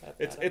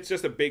 It's it's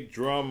just a big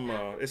drum.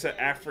 It's an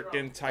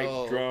African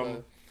type drum.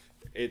 Okay.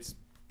 It's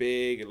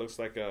big. It looks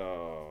like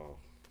a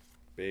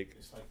big.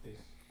 It's like this.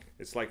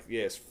 It's like,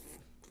 yeah, it's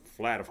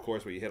flat, of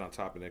course, where you hit on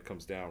top and then it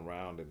comes down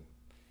round. And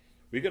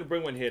we're gonna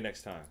bring one here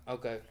next time.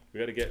 Okay. We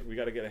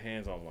gotta get a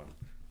hands on one.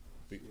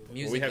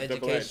 Music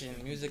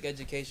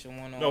education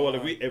 101. No, well,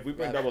 if we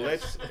bring Double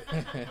Edge,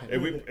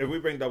 if we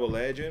bring Double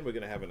Edge in, we're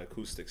gonna have an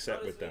acoustic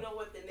set with them. We know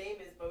what the name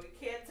is, but we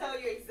can't tell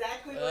you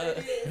exactly what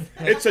it is.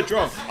 It's a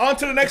drum. On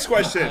to the next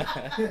question.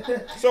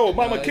 So,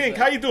 Mama King,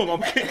 how you doing,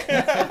 Mama King?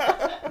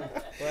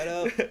 What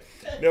up?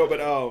 No,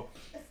 but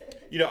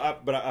you know,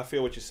 I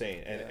feel what you're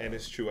saying, and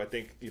it's true. I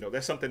think, you know,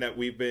 that's something that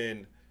we've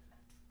been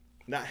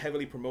not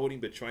heavily promoting,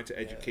 but trying to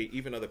educate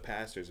even other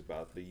pastors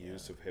about the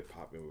use of hip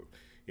hop. And,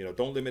 you know,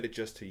 don't limit it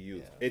just to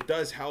youth. It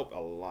does help a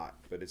lot,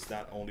 but it's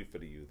not only for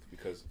the youth,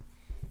 because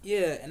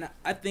and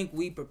I think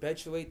we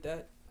perpetuate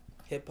that.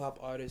 Hip hop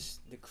artists,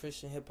 the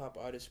Christian hip hop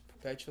artists,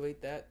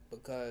 perpetuate that,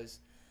 because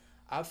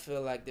I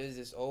feel like there's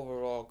this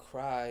overall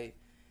cry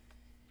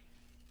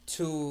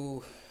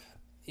to,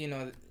 you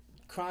know,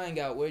 crying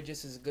out, we're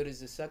just as good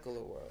as the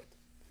secular world,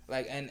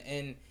 like,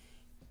 and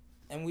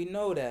we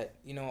know that,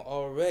 you know,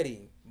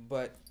 already,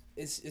 but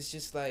it's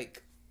just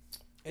like,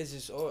 it's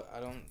just, I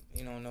don't,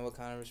 you know what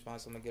kind of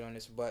response I'm gonna get on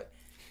this, but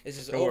it's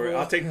just don't worry,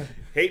 I'll take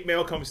hate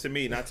mail comes to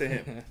me, not to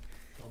him.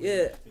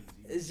 Yeah,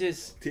 it's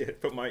just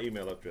put my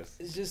email address.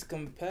 It's just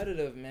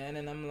competitive, man,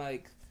 and I'm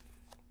like,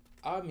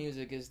 our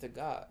music is to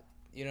God,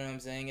 you know what I'm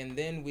saying? And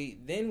then we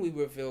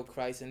reveal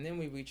Christ, and then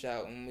we reach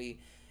out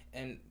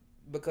and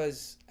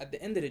because at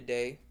the end of the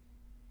day,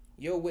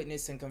 your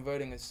witness in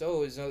converting a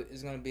soul is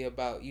going to be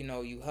about, you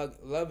know, you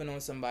loving on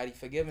somebody,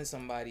 forgiving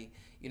somebody,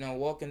 you know,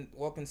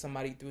 walking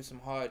somebody through some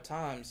hard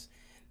times.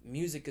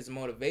 Music is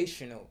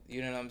motivational,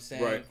 you know what I'm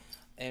saying? Right.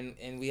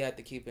 And we have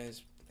to keep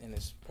it in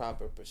its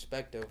proper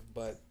perspective,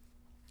 but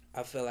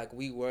I feel like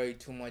we worry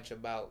too much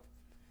about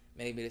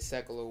maybe the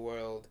secular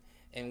world,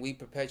 and we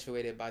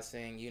perpetuate it by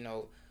saying, you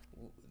know,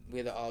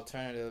 we're the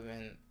alternative,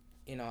 and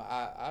you know,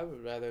 I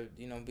would rather,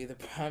 you know, be the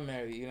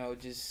primary, you know,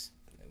 just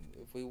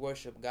if we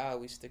worship God,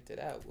 we stick to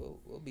that,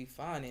 we'll be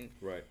fine,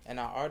 and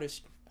our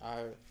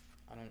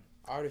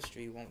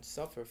artistry won't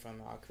suffer from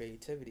it, our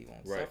creativity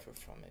won't suffer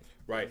from it.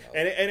 Right.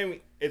 You know? And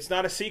it's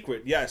not a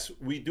secret. Yes,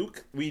 we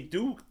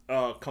do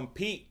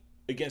compete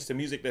against the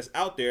music that's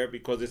out there,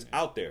 because it's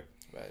out there.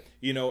 Right.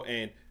 You know,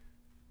 and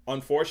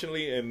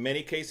unfortunately, in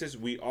many cases,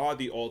 we are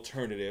the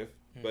alternative.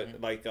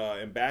 But like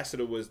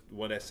Ambassador was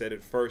one that said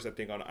it first, I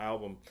think, on the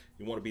album,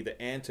 you want to be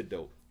the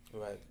antidote.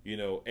 Right. You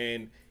know,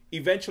 and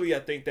eventually I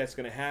think that's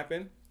going to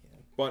happen. Yeah.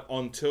 But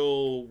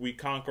until we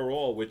conquer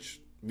all, which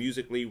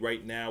musically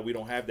right now we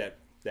don't have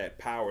that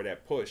power,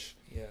 that push.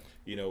 Yeah.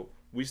 You know,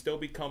 we still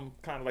become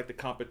kind of like the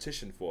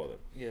competition for them.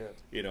 Yeah.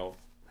 You know,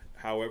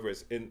 however,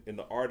 it's in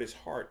the artist's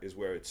heart is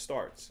where it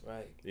starts.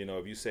 Right. You know,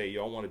 if you say,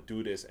 yo, I want to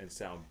do this and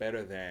sound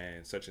better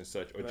than such and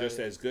such, or just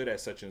as good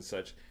as such and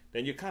such,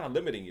 then you're kind of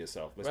limiting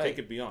yourself. Let's take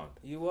it beyond.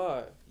 You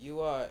are.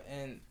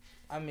 And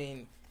I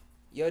mean,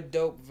 your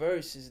dope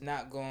verse is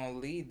not going to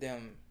lead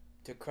them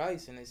to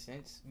Christ in a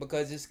sense,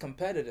 because it's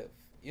competitive.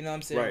 You know what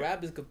I'm saying? Right.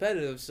 Rap is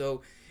competitive.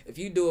 So if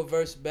you do a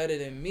verse better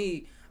than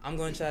me, I'm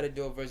going to try to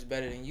do a verse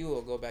better than you,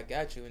 or go back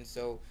at you. And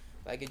so,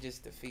 like, it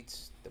just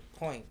defeats the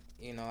point.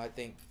 You know, I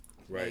think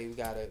maybe we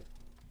got to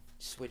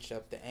switch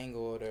up the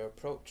angle or the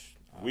approach.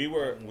 We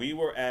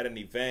were at an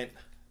event,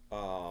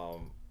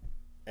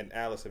 and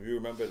Alice, if you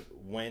remember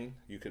when,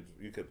 you could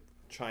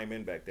chime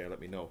in back there, let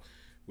me know.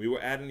 We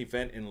were at an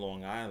event in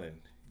Long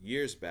Island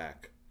years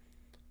back,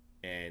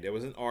 and there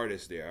was an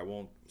artist there. I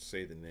won't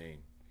say the name,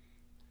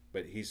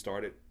 but he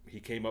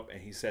came up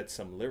and he said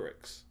some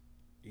lyrics.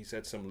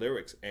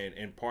 And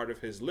in part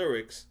of his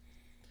lyrics,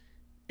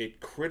 it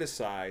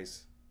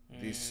criticized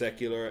the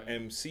secular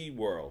MC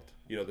world,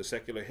 you know, the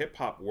secular hip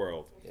hop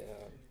world. Yeah.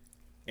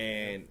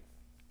 And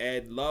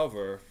Ed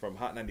Lover from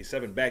Hot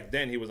 97, back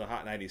then he was on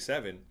Hot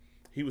 97,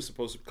 he was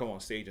supposed to come on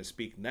stage and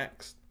speak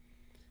next.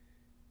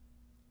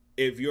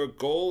 If your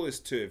goal is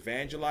to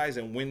evangelize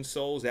and win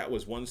souls, that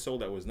was one soul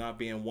that was not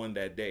being won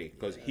that day,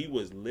 because he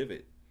was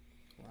livid.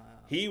 Wow.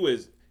 He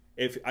was,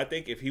 I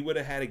think if he would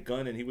have had a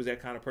gun and he was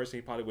that kind of person,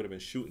 he probably would have been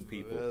shooting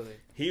people. Really?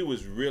 He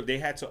was real. They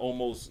had to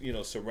almost, you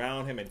know,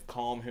 surround him and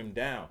calm him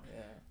down.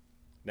 Yeah.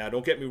 Now,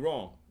 don't get me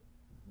wrong.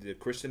 The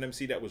Christian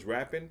MC that was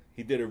rapping,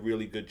 he did a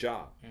really good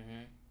job.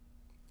 Mm-hmm.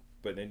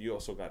 But then you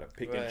also got to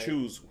pick Right. and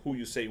choose who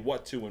you say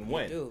what to and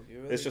when. You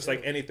really it's just do.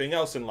 like anything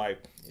else in life.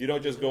 You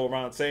don't just go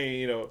around saying,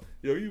 you know,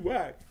 yo, you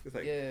whack. It's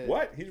like, Yeah.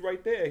 what? He's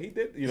right there. He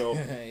did, you know.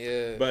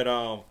 Yeah. But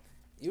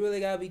you really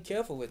gotta be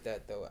careful with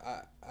that, though.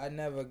 I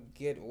never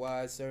get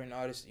why certain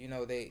artists, you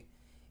know, if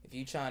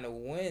you trying to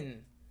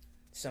win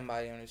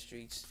somebody on the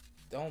streets,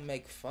 don't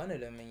make fun of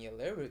them in your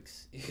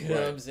lyrics. You know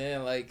what I'm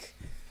saying? Like,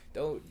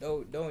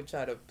 don't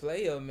try to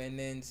play them and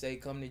then say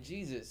come to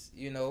Jesus.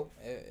 You know,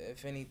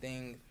 if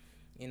anything,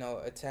 you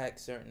know, attack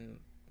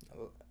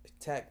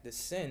the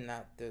sin,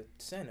 not the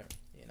sinner.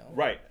 You know.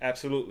 Right,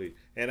 absolutely.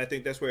 And I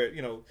think that's where,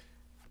 you know,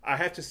 I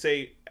have to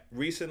say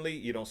recently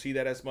you don't see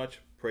that as much.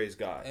 Praise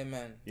God.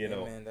 Amen. You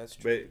know, Amen. That's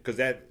true. Because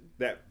that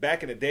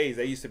back in the days,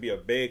 that used to be a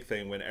big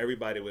thing when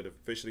everybody would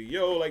officially,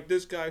 yo, like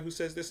this guy who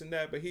says this and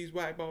that, but he's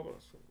whack, blah, blah,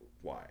 blah.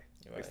 Why?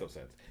 Right. Makes no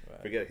sense.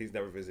 Right. Forget it, he's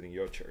never visiting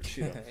your church.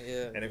 You know?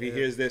 Yeah, and if he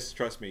hears this,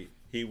 trust me,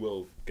 he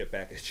will get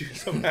back at you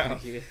somehow.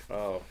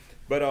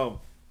 But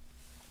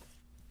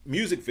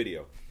music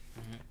video.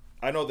 Mm-hmm.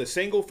 I know the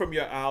single from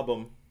your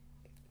album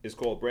is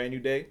called Brand New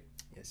Day.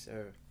 Yes,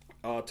 sir.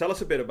 Tell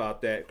us a bit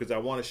about that, because I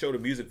want to show the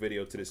music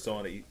video to this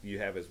song that you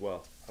have as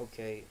well.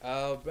 Okay.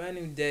 Brand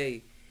New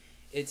Day.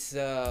 It's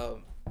shout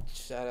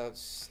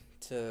outs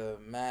to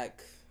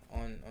Mac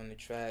on the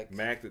track.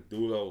 Mac the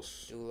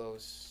Doulos.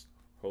 Doulos.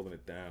 Holding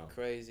it down.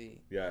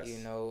 Crazy. Yes. You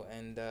know,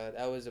 and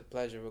that was a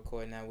pleasure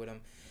recording that with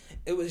him.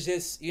 It was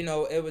just, you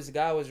know,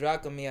 God was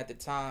rocking me at the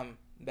time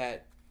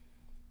that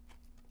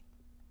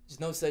there's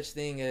no such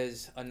thing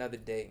as another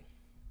day.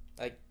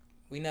 Like,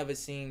 we never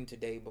seen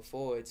today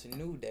before. It's a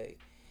new day.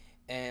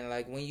 And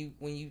like when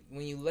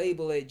you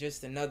label it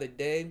just another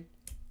day,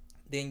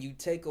 then you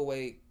take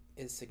away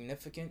its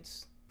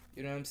significance.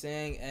 You know what I'm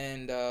saying?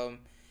 And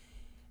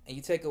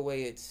you take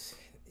away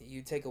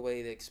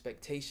the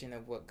expectation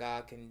of what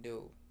God can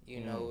do.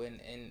 You know,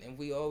 and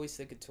we always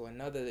stick it to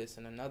another this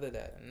and another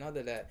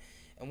that,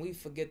 and we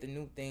forget the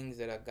new things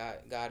that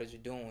God is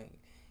doing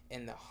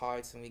in the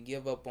hearts, and we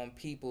give up on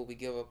people, we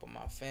give up on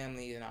our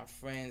family and our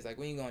friends. Like,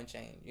 when you gonna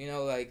change? You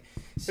know, like,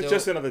 so it's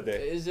just another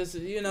day. It's just,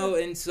 you know,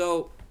 and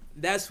so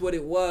that's what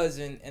it was,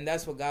 and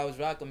that's what God was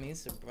rocking me.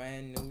 It's a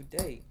brand new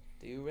day.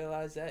 Do you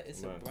realize that?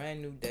 It's a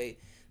brand new day.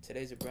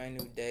 Today's a brand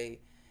new day.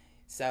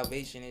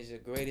 Salvation is your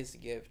greatest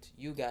gift.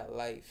 You got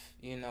life,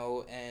 you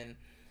know. And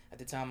at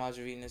the time I was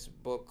reading this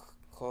book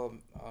called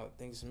I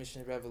think it's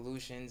Mission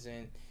Revolutions,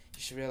 and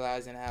just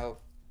realizing how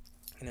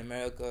in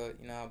America,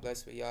 you know, how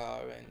blessed we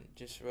are, and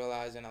just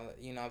realizing,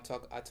 you know,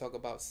 I talk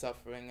about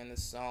suffering in the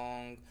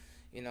song,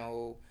 you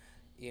know,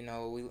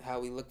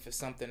 how we look for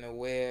something to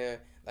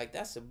wear. Like,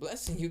 that's a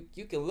blessing.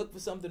 You can look for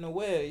something to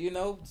wear, you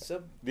know.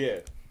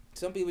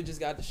 Some people just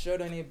got the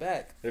shirt on their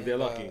back. If they're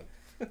lucky.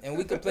 And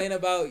we complain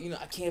about, you know,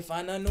 I can't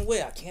find nothing to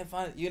wear. I can't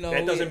find, you know.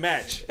 That doesn't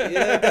match.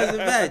 Yeah, it doesn't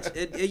match.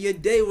 Your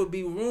day would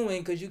be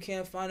ruined because you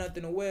can't find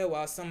nothing to wear,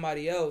 while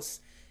somebody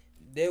else,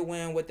 they're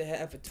wearing what they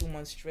had for 2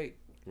 months straight.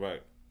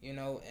 Right. You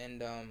know,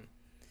 and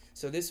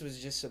so this was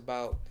just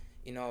about,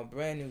 you know, a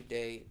brand new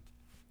day,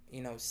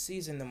 you know,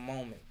 seizing that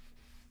moment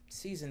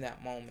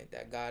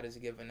that God has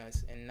given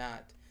us, and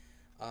not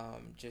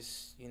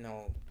just, you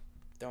know,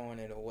 throwing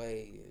it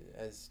away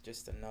as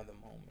just another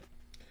moment.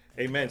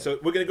 Amen. So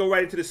we're going to go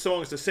right into the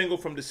song. It's a single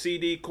from the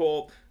CD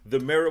called The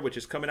Mirror, which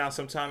is coming out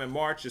sometime in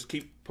March. Just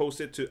keep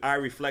posted to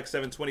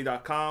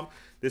ireflect720.com.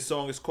 This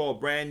song is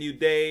called Brand New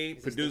Day,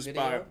 produced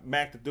by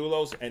Mac the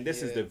Doulos. And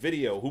this is the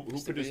video. Who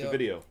produced the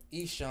video?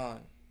 Eshawn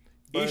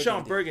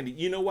Burgundy.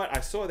 You know what?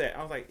 I saw that.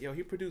 I was like, yo,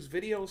 he produced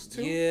videos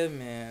too? Yeah,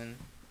 man.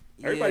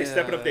 Everybody's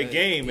stepping up their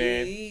game,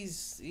 man.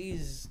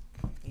 He's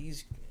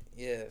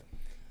yeah.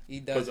 He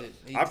does it.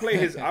 I play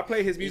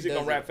his music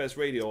on Rap Fest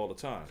Radio all the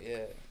time.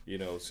 Yeah. You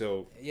know,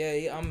 so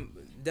yeah, I'm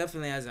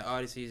definitely, as an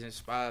artist, he's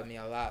inspired me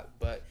a lot.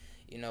 But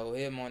you know,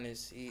 him on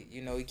his, he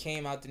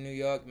came out to New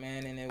York,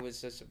 man, and it was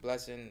such a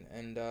blessing.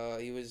 And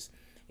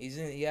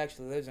he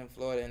actually lives in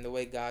Florida, and the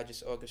way God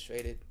just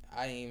orchestrated,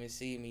 I didn't even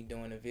see me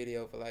doing a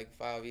video for like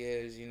 5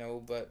 years, you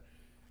know, but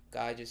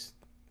God just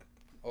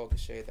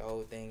orchestrated the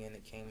whole thing, and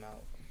it came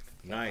out.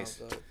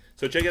 Nice.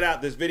 So check it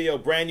out. This video,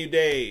 Brand New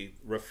Day.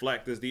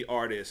 Reflect is the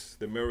artist.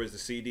 The Mirror is the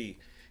CD.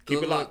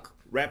 Keep it locked.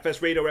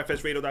 Rapfest Radio,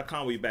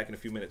 rapfestradio.com. We'll be back in a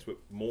few minutes with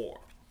more.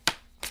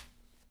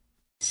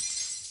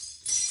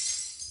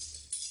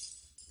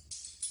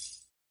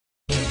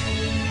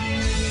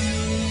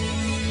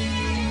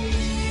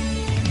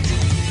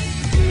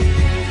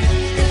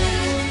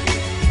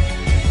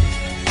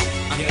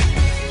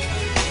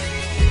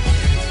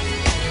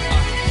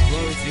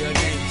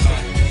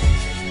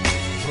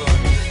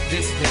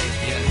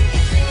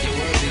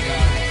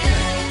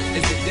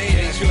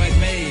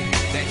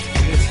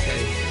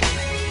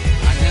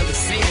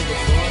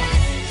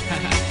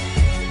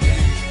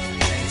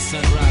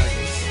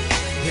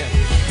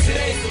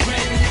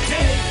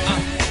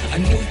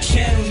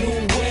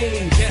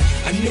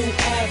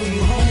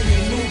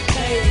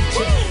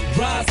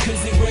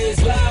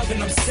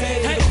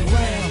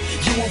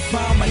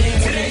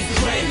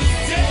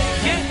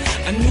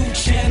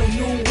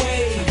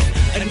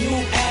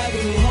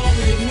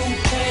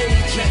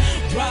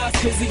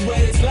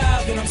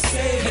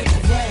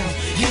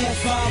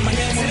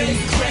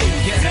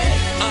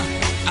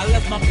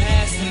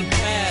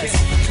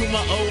 through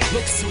my old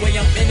books the way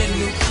I'm in a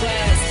new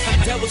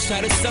class. Devils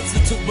try to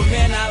substitute, but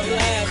man, I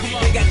laugh.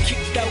 They got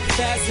kicked out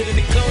faster than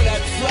the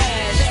Kodak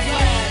flash.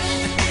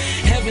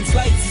 Heaven's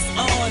lights is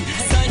on.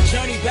 Sun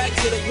journey back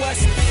to the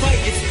west.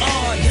 Fight is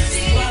on.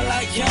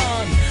 Spotlight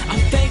on.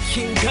 I'm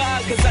thanking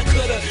God, cause I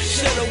coulda,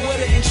 shoulda,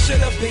 woulda, and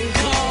shoulda been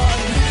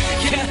gone.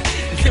 Yeah,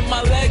 then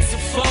my legs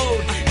will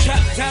fold.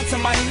 Trapped down to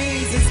my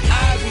knees as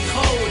I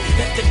behold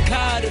that the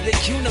God of the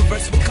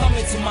universe will come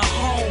into my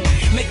home.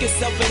 Make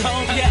himself at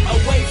home, yeah,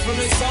 away from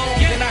his home.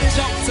 Then I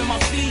jump to my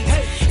feet,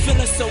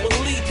 feeling so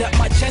elite that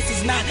my chest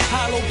is not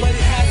hollow, but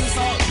it has its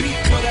heartbeat.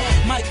 Put a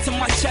mic to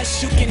my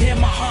chest, you can hear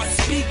my heart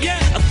speak.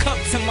 A cup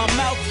to my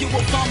mouth, you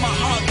will find my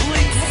heart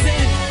bleed.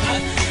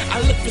 I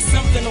look for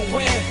something to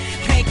wear.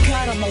 Thank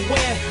God I'm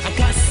aware, I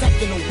got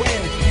something to wear.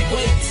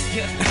 Wait,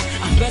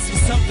 I'm blessed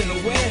with something to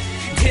wear.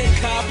 Dear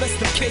God, bless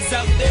the kids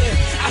out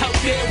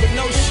there with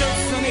no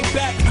shirts on their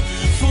back.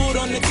 Food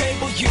on the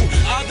table, you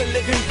are the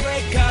living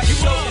bread. God,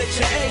 show that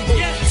you're able.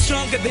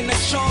 Stronger than a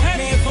strong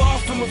man, far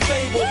from a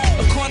fable.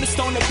 A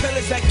cornerstone of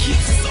pillars that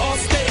keeps us all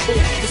stable.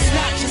 It's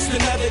not just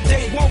another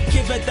day, won't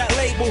give it that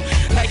label.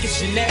 Like it's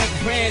generic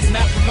brands,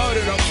 not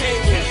promoted on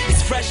cable.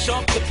 It's fresh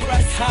off the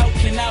press, how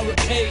can I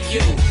repay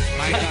you?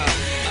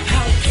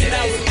 How can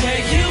I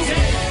repay you?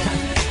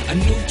 A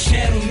new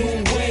channel, new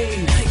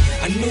wave.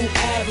 A new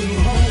avenue,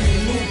 home, a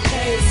new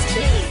pace.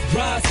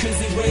 Rise cause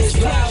he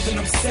raised loud and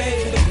I'm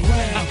saved the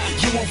ground.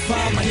 You won't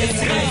find my name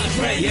on the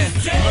grave.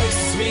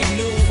 Mercy's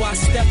renewed while I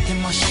stepped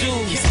in my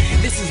shoes.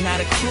 This is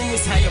not a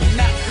cruise, I am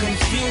not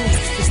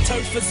confused. This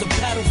turf is a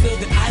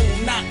battlefield that I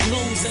will not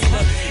lose. In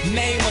the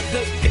name of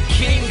the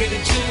king of the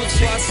Jews.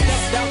 So I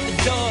stepped out the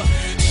door,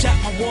 shot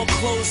my war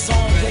clothes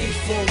on, ready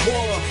for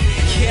war.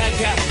 Yeah, I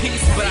got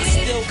peace, but I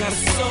still got a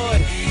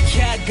sword.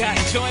 Yeah, I got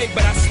joy,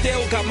 but I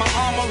still got my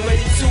armor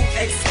ready to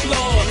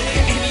explore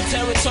any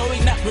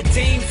territory not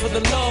redeemed for the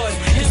Lord.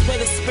 Is where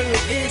the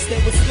spirit is, there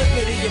was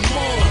liberty and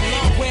more.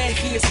 Where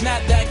he is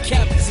not, that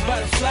captives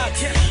by the flock.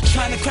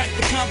 Trying to crack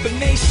the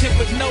combination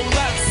with no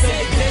lock. So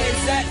the day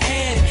is at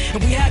hand,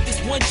 and we have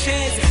this one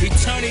chance.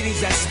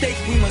 Eternity's at stake,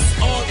 we must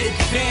all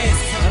advance.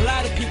 A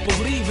lot of people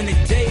leaving the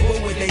day, where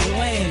would they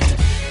land?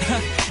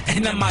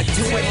 And I might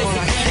do it all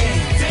I can.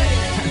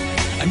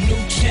 A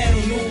new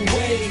channel, new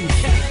wave.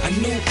 A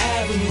new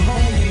avenue,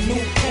 home, a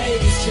new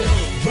page.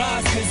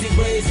 Rise cause he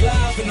raised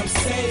live and I'm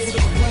saved to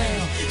the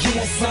ground. You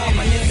won't find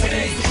my name on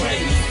any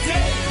grave.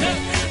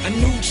 A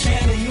new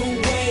channel, new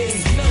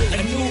wave.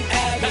 A new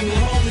avenue,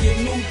 home, a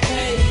new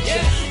page.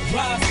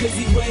 Rise cause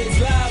he raised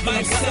live and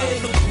I'm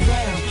saved to the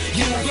ground.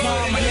 You won't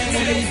find my name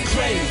on any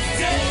grave.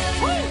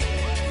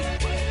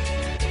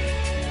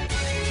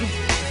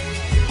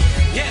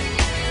 Yeah.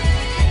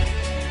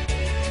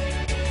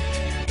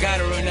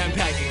 Gotta run that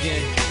back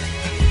again.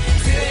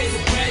 Today's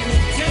a brand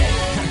new day.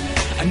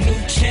 A new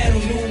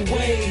channel, new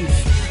wave.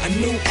 A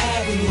new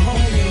avenue, home,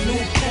 a new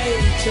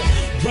page.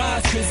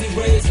 Rise cause he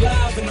raised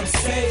live and I'm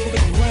saved to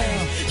the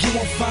ground. You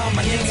won't find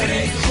my name on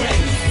any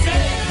grave.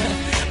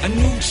 A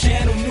new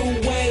channel, new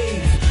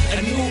wave. A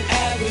new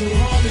avenue,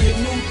 home, a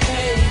new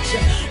page.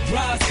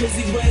 Rise cause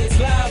he raised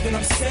live and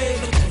I'm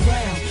saved to the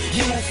ground.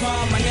 You won't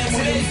find my name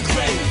on any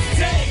grave.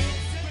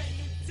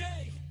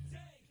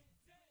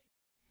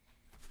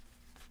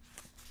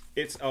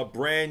 It's a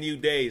brand new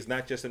day. It's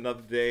not just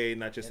another day,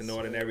 not just an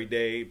ordinary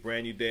day.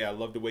 Brand new day. I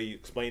love the way you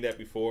explained that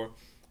before.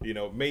 You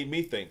know, made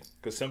me think,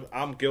 because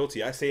I'm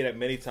guilty. I say that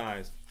many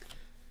times.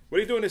 What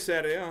are you doing this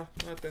Saturday? Oh,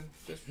 nothing.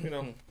 Just, you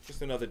know,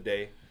 just another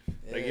day.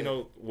 Like, you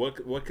know,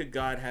 what could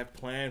God have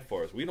planned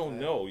for us? We don't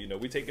know. You know,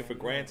 we take it for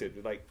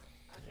granted. Like,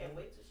 I can't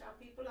wait to shout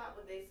people out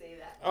when they say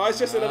that. oh, it's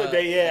just another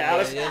day. Yeah,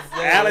 Alice.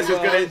 Alice is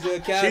gonna.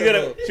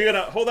 She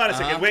gonna. Hold on a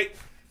second. Wait.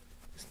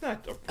 It's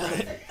not a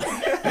problem.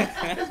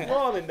 It's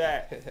more than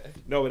that.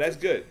 No, but that's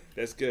good.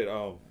 That's good.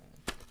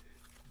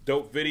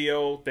 Dope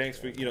video. Thanks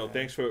for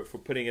thanks for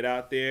putting it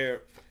out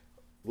there.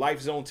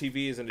 Life Zone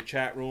TV is in the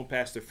chat room.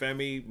 Pastor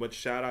Femi, much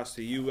shout outs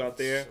to you out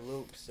there.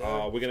 Salute,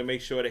 sir. We're gonna make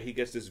sure that he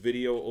gets this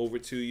video over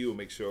to you and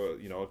make sure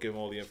I'll give him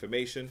all the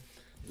information.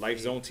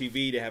 Life Zone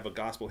TV, they have a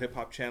gospel hip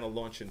hop channel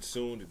launching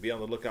soon. Be on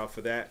the lookout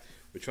for that.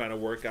 We're trying to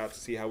work out to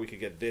see how we can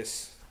get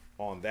this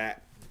on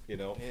that. We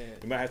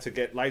might have to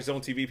get Life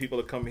Zone TV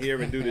people to come here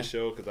and do this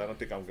show, because I don't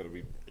think I'm going to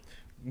be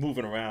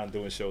moving around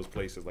doing shows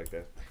places like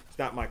that. It's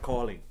not my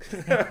calling.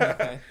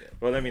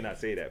 Well, let me not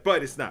say that,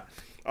 but it's not.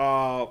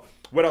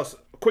 What else?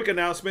 Quick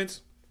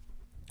announcements.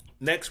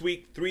 Next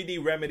week,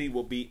 3D Remedy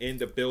will be in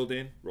the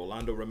building.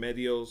 Rolando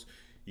Remedios.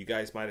 You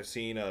guys might have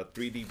seen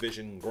 3D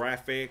Vision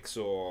graphics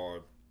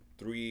or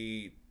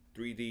 3D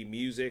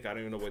music. I don't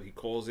even know what he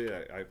calls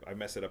it. I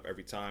mess it up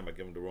every time. I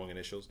give him the wrong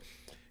initials.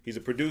 He's a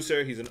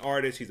producer. He's an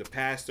artist. He's a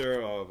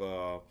pastor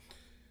of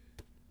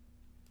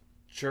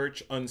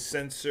Church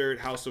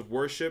Uncensored House of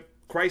Worship.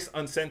 Christ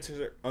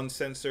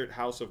Uncensored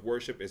House of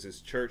Worship is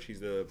his church.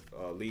 He's the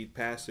lead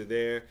pastor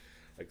there.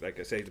 Like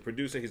I say, he's a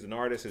producer. He's an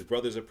artist. His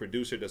brother's a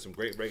producer. Does some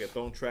great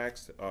reggaeton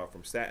tracks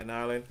from Staten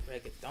Island.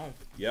 Reggaeton.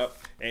 Yep.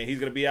 And he's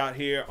going to be out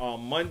here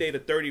on Monday the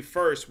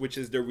 31st, which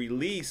is the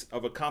release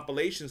of a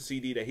compilation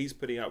CD that he's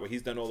putting out where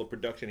he's done all the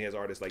production. He has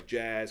artists like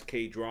Jazz,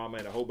 K-Drama,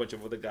 and a whole bunch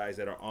of other guys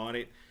that are on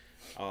it.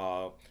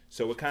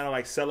 So we're kind of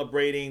like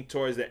celebrating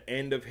towards the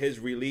end of his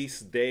release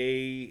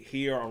day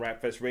here on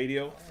Rap Fest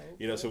Radio.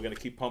 You know, so we're going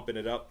to keep pumping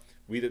it up.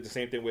 We did the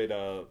same thing with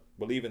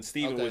Believin'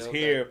 Steven was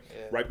here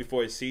right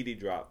before his CD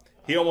dropped.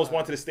 He almost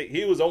wanted to stay.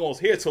 He was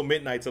almost here till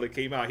midnight till it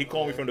came out. He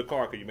called me from the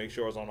car. Could you make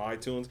sure it's on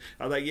iTunes?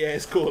 I was like, yeah,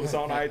 it's cool. It's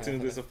on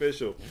iTunes. It's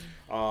official.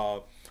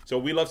 So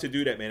we love to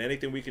do that, man.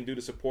 Anything we can do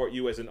to support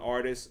you as an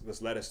artist,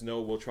 just let us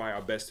know. We'll try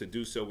our best to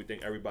do so. We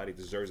think everybody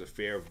deserves a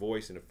fair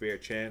voice and a fair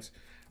chance.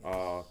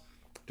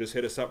 Just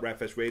hit us up,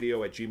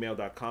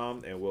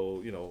 rapfestradio@gmail.com, and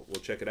we'll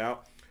check it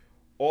out.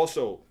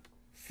 Also,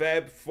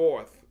 Feb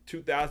 4th,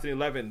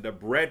 2011, the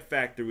Bread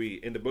Factory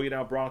in the Boogie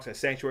Down Bronx at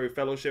Sanctuary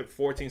Fellowship,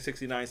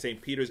 1469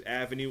 St. Peter's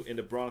Avenue in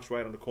the Bronx,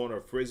 right on the corner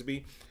of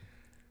Frisbee.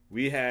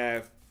 We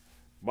have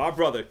my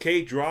brother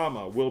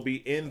K-Drama will be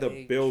in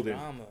the building.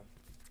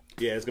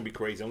 Yeah, it's gonna be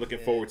crazy. I'm looking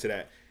forward to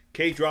that.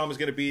 K-Drama is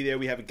gonna be there.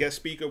 We have a guest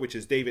speaker, which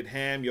is David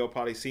Ham. Y'all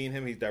probably seen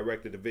him. He's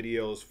directed the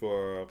videos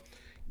for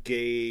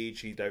Gage.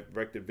 He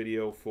directed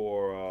video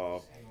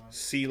for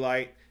Sea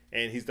Light,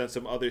 and he's done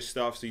some other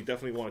stuff. So you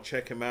definitely want to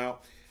check him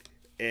out.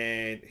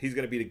 And he's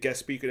going to be the guest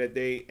speaker that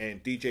day.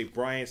 And DJ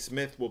Brian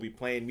Smith will be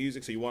playing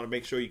music. So you want to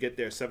make sure you get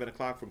there at 7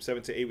 o'clock. From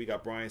 7 to 8, we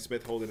got Brian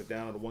Smith holding it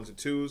down on the ones and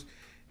twos.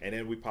 And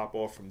then we pop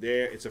off from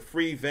there. It's a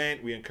free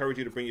event. We encourage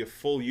you to bring your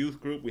full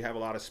youth group. We have a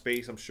lot of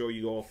space. I'm sure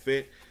you all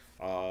fit.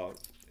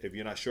 If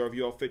you're not sure if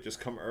you all fit, just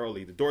come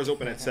early. The doors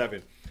open at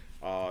 7.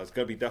 It's going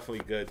to be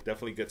definitely good.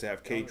 Definitely good to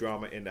have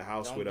K-Drama in the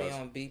house with us.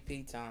 Don't be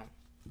on BP time.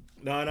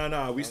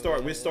 No. We're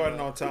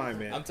starting on time,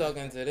 man. I'm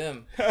talking to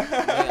them.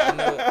 I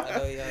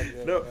know y'all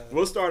good. No,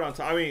 we'll start on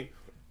time. I mean,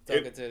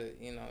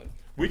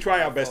 we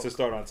try our best to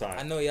start on time.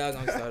 I know y'all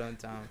gonna start on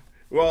time.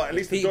 Well, at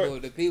least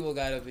the people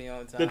gotta be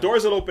on time. The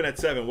doors will open at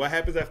 7. What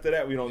happens after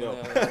that, we don't know.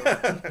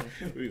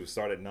 We will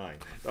start at 9.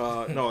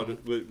 No,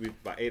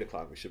 by 8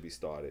 o'clock we should be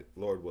started.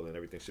 Lord willing,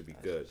 everything should be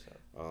good.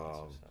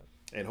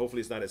 And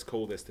hopefully it's not as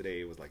cold as today.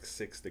 It was like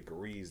 6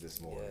 degrees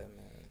this morning. Yeah,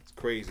 man. It's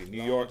crazy.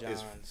 New York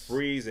is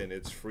freezing.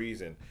 It's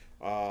freezing.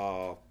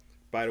 By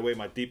the way,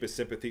 my deepest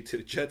sympathy to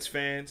the Jets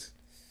fans.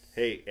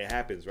 Hey, it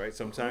happens, right?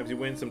 Sometimes you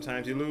win,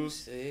 sometimes you lose.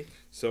 See?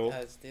 So,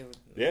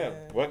 yeah.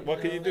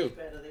 What can you do?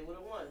 They would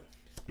have won.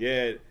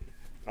 Yeah.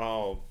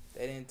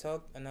 They didn't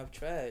talk enough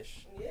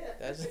trash. Yeah.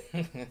 That's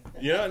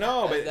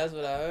but that's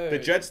what I heard. The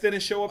Jets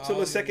didn't show up till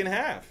the second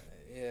half.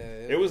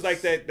 Yeah. It was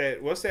like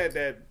that. What's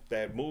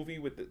that movie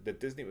with the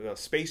Disney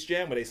Space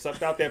Jam where they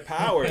sucked out their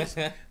powers?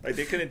 Like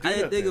they couldn't do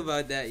nothing. I didn't think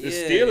about that. The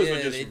Steelers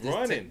were just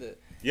running.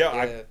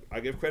 I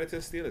give credit to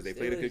the Steelers. They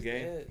played a good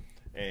game,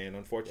 and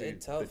unfortunately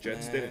the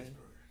Jets didn't.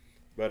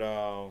 But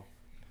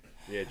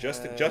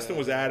Justin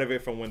was out of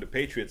it from when the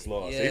Patriots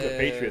lost. He's a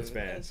Patriots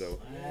fan, so.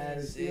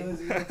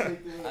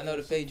 I know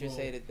the Patriots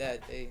hated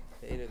that. They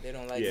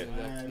don't like him.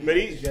 But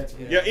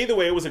either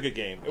way, it was a good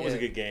game. It was a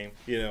good game.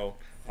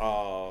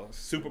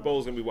 Super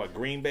Bowl's gonna be what?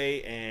 Green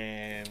Bay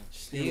and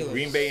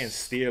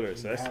Steelers.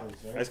 So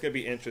that's gonna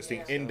be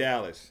interesting in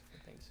Dallas. I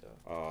think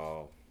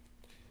so.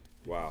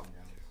 Wow.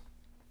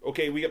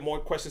 Okay, we got more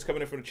questions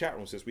coming in from the chat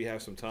room since we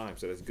have some time,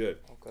 so that's good.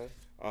 Okay.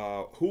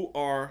 Who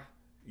are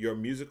your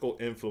musical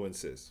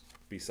influences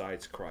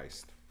besides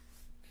Christ?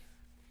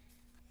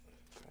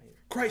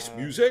 Christ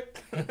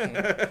music.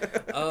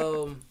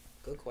 Good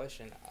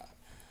question.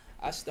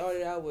 I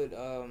started out with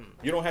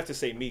You don't have to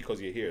say me because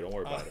you're here. Don't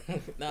worry about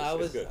it.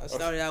 I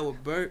started out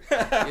with Bert. You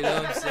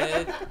know what I'm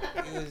saying?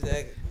 He was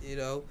that.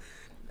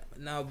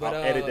 No, but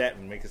I'll edit that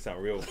and make it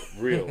sound real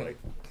like.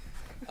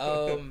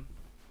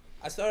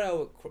 I started out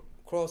with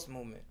Cross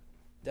Movement,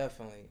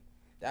 definitely.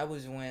 That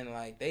was when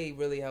they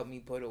really helped me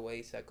put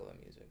away secular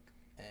music,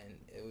 and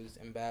it was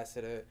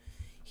Ambassador.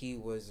 He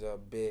was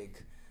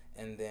big,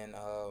 and then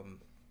I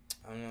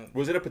don't know.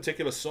 Was it a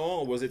particular song,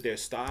 or was it their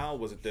style?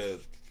 Was it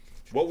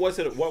what was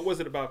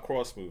it about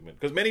Cross Movement?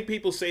 Because many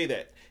people say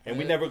that, and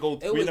we never go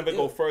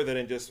further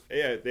than just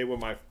they were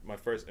my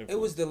first influence. It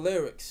was the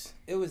lyrics.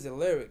 It was the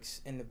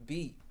lyrics and the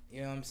beat.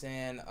 You know what I'm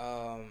saying?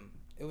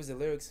 It was the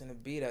lyrics and the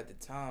beat at the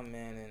time,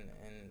 man, and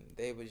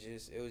it was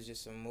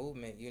just a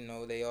movement.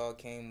 They all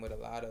came with a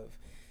lot of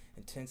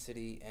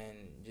intensity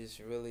and just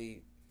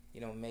really,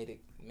 made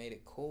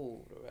it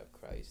cool to rap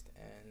Christ.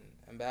 And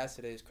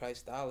Ambassador's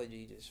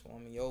Christology just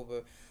won me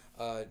over.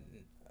 I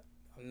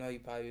know you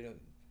probably don't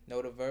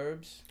know the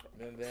Verbs.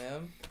 Remember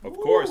him? Of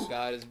course.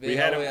 God is big.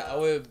 I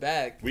went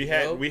back. We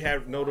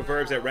had Know the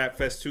Verbs at Rap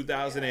Fest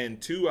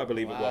 2002, I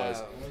believe it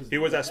was. He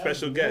was our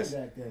special guest.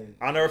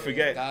 I'll never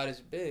forget. God is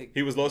big.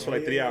 He was lost for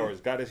 3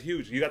 hours. God is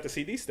huge. You got the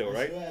CD still,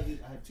 right? I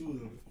had 2 of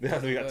them. Yeah,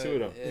 we got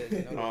 2 of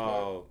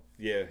them.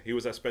 Yeah, he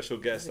was our special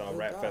guest on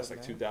Rap Fest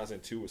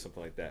 2002 or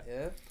something like that.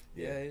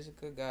 Yeah, he's a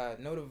good guy.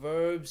 Know the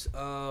Verbs.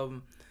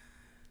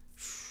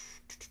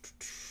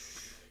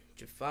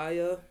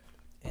 Jafia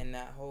and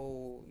that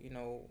whole,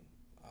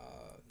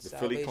 The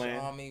Philly Salvation Clan?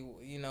 Army,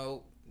 you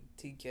know,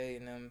 TK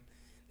and them,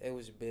 they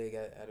was big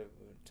at a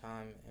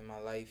time in my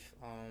life.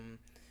 I'm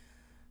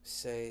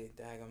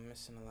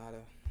missing a lot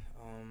of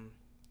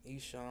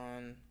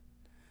Eshawn.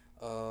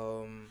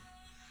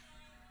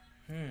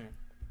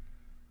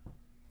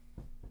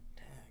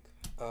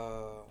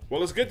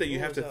 Well, it's good that you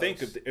who have to else?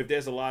 think if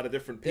there's a lot of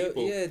different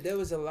people. There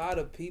was a lot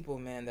of people,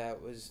 man,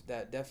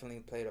 that definitely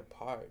played a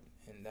part,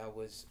 and that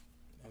was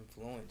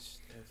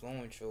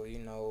influential. You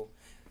know,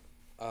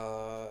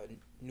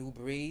 New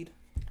Breed.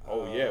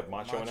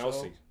 Macho and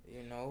Elsie.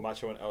 You know,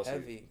 Macho and Elsie.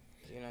 Heavy.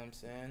 You know what I'm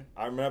saying?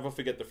 I'll never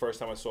forget the first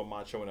time I saw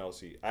Macho and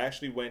Elsie. I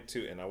actually went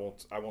to, and I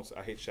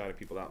hate shouting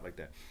people out like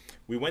that.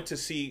 We went to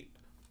see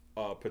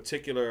a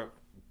particular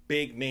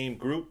big name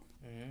group.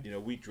 Mm-hmm. You know,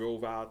 we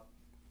drove out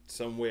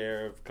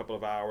somewhere, a couple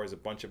of hours, a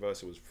bunch of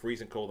us. It was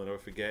freezing cold, I'll never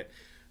forget.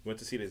 We went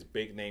to see this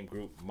big name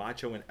group,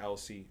 Macho and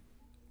Elsie.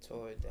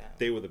 Tore it down.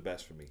 They were the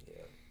best for me.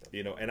 Yeah,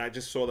 you know, and I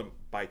just saw them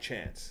by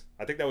chance.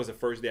 I think that was the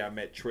first day I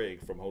met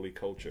Trig from Holy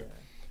Culture. Yeah.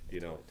 You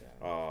know,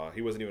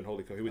 he wasn't even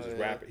Holy Culture. He was just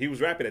rapping. He was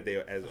rapping that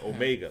day as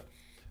Omega.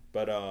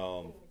 But,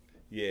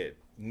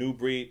 New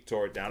Breed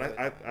tore it down.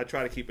 I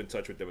try to keep in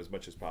touch with them as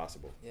much as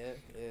possible. Yeah.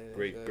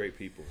 Great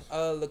people.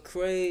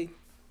 Lecrae,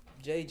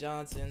 Jay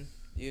Johnson,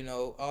 you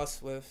know, R.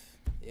 Swift,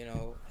 you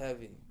know,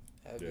 heavy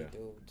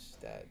dudes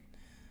that,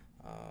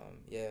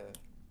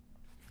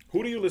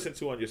 Who do you listen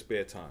to on your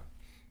spare time?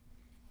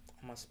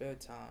 On my spare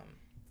time,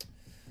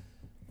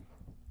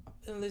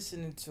 I've been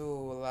listening to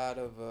a lot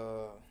of,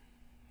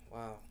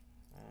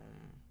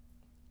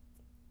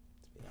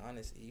 to be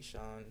honest,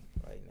 Eshawn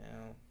right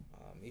now,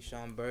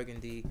 Eshawn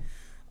Burgundy,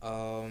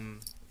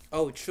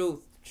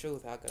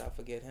 Truth, how could I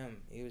forget him?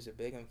 He was a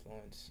big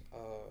influence.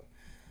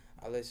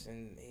 I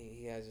listened,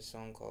 he has a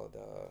song called,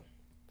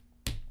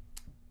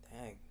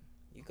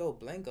 you go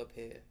blank up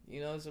here.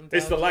 You know, sometimes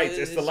it's the lights.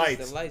 It's the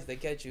lights. They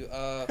catch you.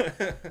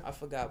 I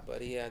forgot,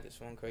 but he had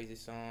this one crazy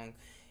song.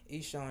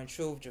 Eshawn,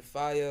 Truth,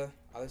 Jafia.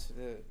 I listen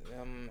to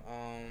them.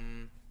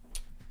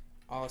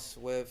 R.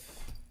 Swift.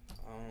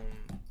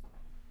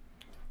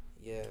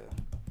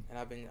 And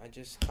I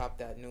just copped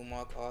that new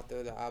Mark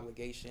Arthur, The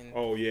Obligation.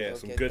 Oh yeah,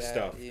 some good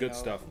stuff. Good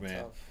stuff,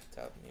 man.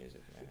 Tough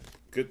music, man.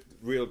 Good,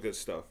 real good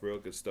stuff. Real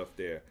good stuff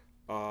there.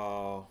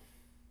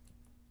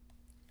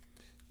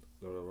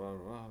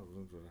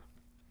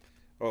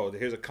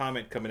 Here's a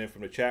comment coming in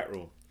from the chat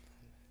room.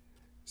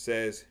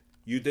 Says,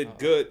 you did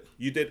good.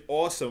 You did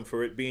awesome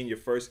for it being your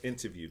first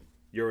interview.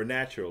 You're a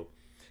natural.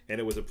 And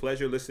it was a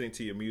pleasure listening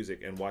to your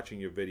music and watching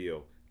your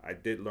video. I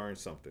did learn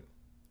something.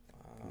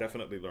 Wow.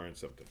 Definitely learned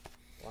something.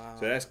 Wow.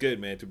 So that's good,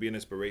 man, to be an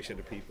inspiration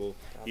to people,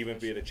 even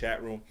via the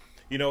chat room.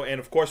 You know, and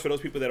of course, for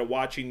those people that are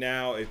watching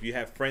now, if you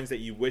have friends that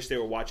you wish they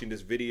were watching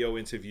this video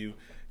interview,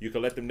 you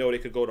can let them know they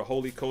could go to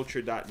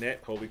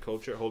holyculture.net,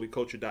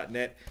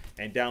 holyculture.net,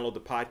 and download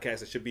the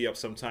podcast. It should be up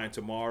sometime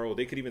tomorrow.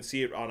 They could even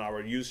see it on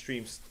our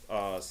Ustream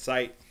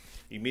site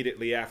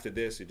immediately after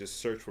this. You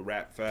just search for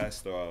Rap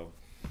Fest.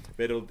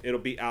 But it'll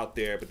be out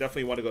there. But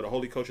definitely want to go to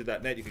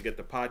holyculture.net. You can get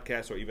the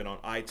podcast, or even on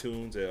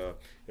iTunes.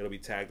 It'll be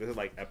tagged. This is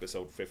like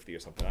episode 50 or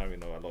something. I don't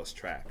even know. I lost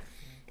track.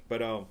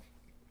 But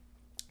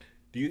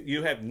do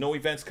you have no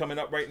events coming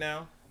up right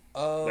now?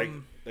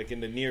 Like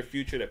in the near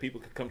future that people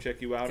could come check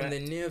you out in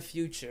the near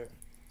future,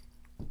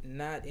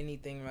 not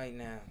anything right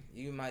now.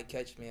 You might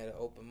catch me at an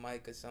open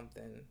mic or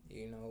something,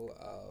 you know.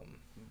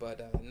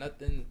 But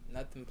nothing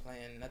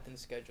planned, nothing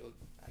scheduled.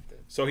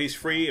 So he's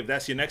free. If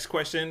that's your next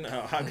question,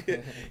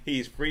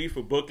 he's free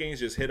for bookings.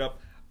 Just hit up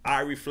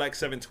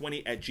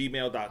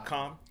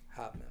ireflect720@gmail.com.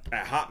 Hotmail.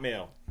 At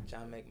Hotmail.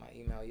 Trying to make my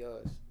email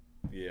yours.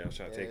 Yeah, I'm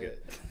trying to take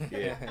it.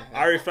 Yeah.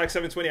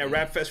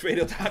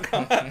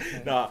 ireflect720@rapfestradio.com.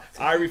 No,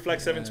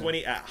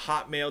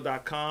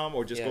 ireflect720@hotmail.com,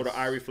 or just go to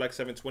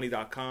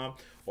ireflect720.com,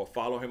 or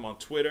follow him on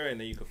Twitter, and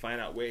then you can find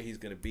out where he's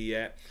going to be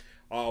at.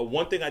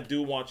 One thing I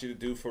do want you to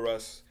do for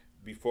us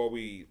before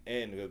we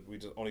end, because we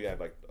just only have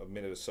like a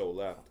minute or so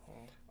left.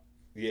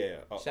 Yeah.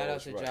 Shout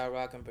out to Ja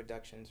Rockin'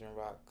 Productions and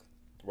Rock.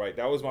 Right,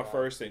 that was my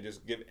first thing.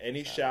 Just give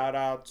any shout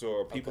outs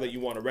or people that you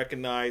want to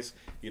recognize,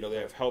 you know,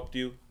 that have helped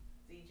you.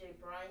 DJ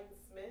Brian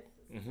Smith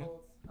is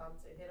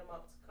supposed to hit him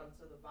up to come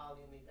to the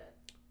volume event.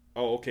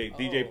 Oh, okay.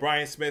 DJ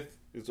Brian Smith.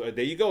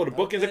 There you go. The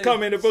bookings are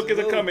coming. The bookings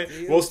are coming.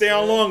 We'll stay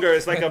on longer.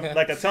 It's like a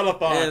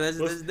telethon. Yeah, let's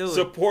do it.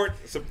 Support.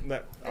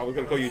 I was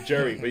gonna call you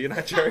Jerry, but you're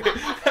not Jerry.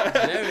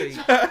 Jerry.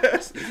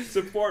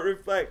 Support,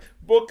 reflect.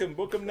 Book him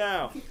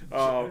now.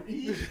 Got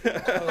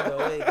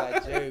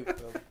Jerry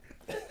from.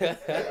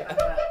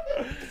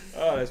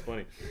 Oh, that's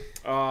funny.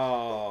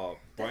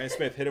 Brian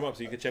Smith, hit him up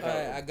so you can check out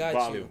I got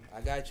volume. you.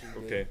 I got you.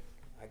 Dude. Okay.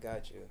 I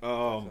got you.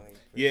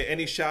 Yeah.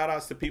 Any shout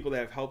outs to people that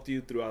have helped you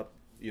throughout,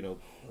 you know,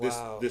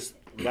 this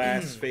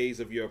last phase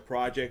of your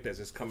project as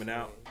it's coming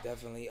out?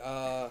 Definitely.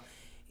 Ja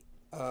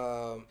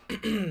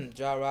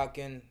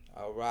Rockin',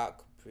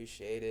 Rock,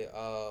 appreciate it.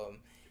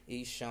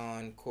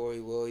 Eshawn,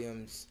 Corey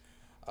Williams,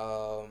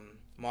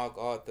 Mark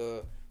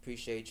Arthur,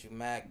 appreciate you.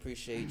 Mac,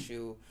 appreciate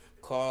you.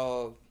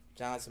 Carl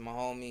Johnson, my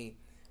homie.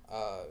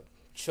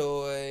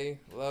 Choi,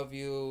 love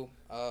you.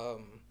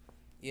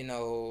 You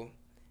know,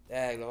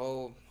 Yeah, the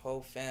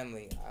whole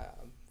family.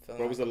 I'm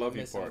feeling What was the I'm love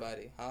you miss part?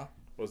 Somebody, huh?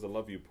 What was the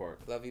love you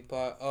part? Love you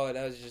part. Oh,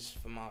 that was just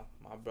for my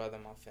brother,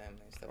 my family,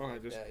 and stuff All right,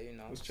 like just that. You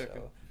know, was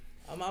checking. So,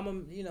 I'm a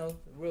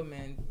real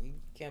man. You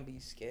can't be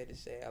scared to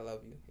say I love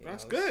you.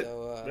 That's know? good.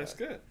 So, That's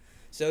good.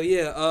 So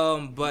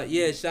yeah, but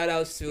yeah, shout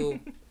outs to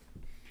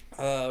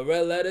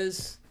Red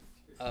Letters,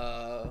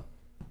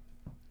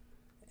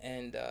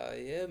 and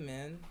yeah,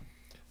 man.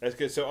 That's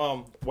good.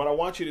 So what I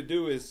want you to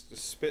do is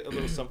spit a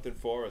little something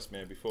for us,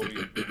 man, before we.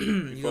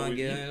 You gonna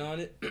get in on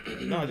it?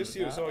 No, just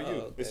you. It's all you.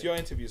 Okay. It's your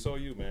interview. It's all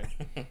you, man.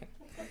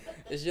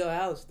 It's your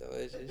house, though.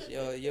 It's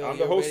your. I'm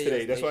the host radio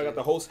today. That's why I got station.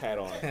 the host hat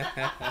on.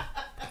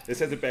 It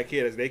says it back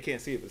here. They can't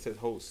see it, but it says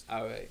host.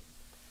 All right.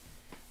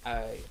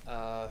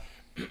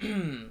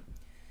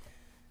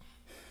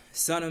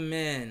 Son of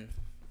man,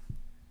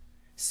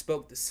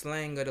 spoke the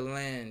slang of the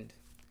land.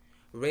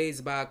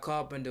 Raised by a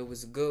carpenter,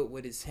 was good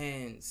with his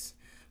hands,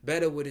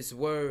 better with his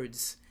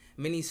words.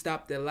 Many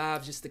stopped their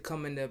lives just to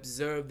come and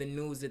observe the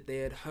news that they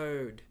had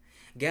heard.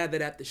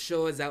 Gathered at the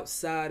shores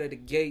outside of the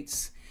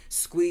gates,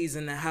 squeeze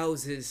in the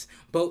houses,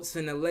 boats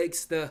in the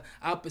lakes, the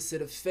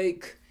opposite of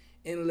fake,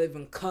 in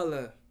living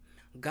color.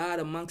 God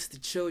amongst the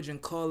children,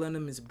 calling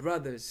them his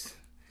brothers.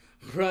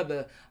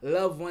 Brother,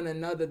 love one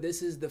another.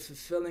 This is the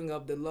fulfilling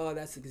of the law.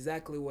 That's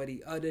exactly what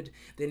he uttered.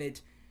 Then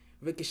it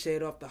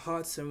ricocheted off the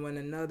hearts of one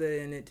another,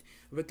 and it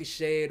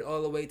ricocheted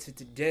all the way to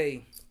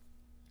today.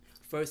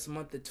 First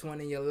month of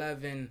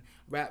 2011,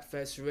 Rap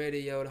Fest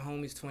Radio, the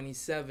homies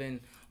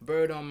 27.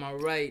 Bird on my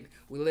right,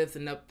 we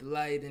lifting up the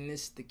light, and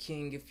it's the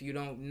king. If you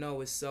don't know,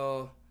 it's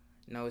all.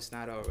 No, it's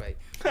not all right.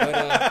 But,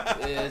 yeah,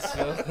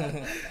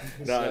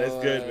 That's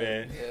good,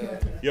 man. Yeah.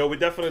 Yo, we're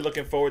definitely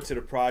looking forward to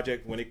the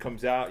project when it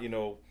comes out. You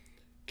know,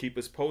 keep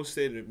us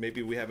posted.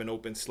 Maybe we have an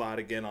open slot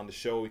again on the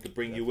show. We could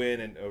bring you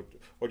in, and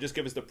or just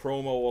give us the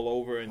promo all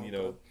over, and you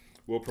know,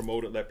 we'll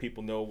promote it, let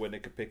people know when they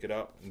can pick it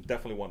up. And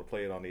definitely want to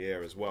play it on the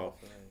air as well.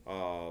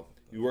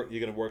 You're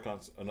gonna work on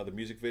another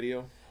music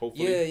video,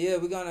 hopefully. Yeah,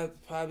 we're gonna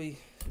probably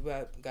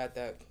got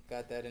that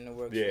in the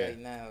works right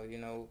now. You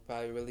know,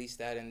 probably release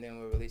that, and then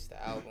we'll release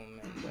the album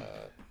and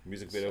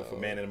music video for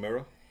Man in the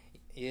Mirror.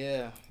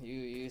 Yeah,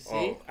 you see?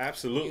 Oh,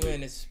 absolutely. You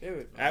in the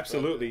spirit,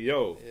 absolutely,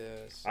 yo.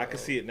 Yeah, so. I can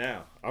see it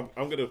now.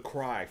 I'm gonna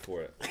cry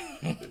for it.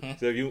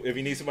 So if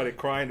you need somebody to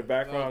cry in the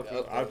background,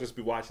 Okay. I'll just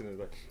be watching it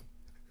like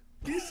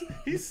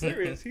he's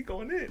serious. He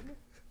going in.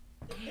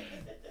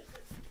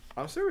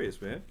 I'm serious,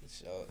 man.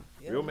 So,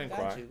 yeah, real men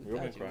cry.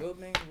 Real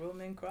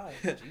men cry.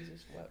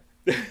 Jesus, what?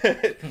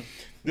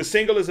 The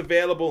single is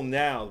available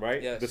now,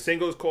 right? Yes. The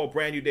single is called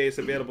Brand New Day. It's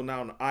available now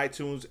on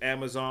iTunes,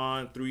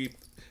 Amazon,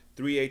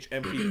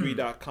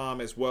 3hmp3.com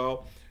as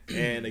well.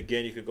 And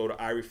again, you can go to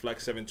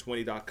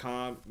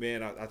ireflect720.com.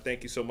 Man, I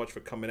thank you so much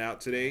for coming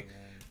out today.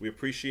 We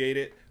appreciate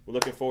it. We're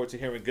looking forward to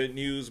hearing good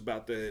news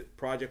about the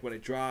project when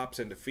it drops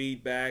and the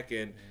feedback.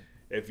 And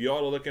if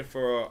y'all are looking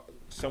for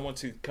someone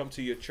to come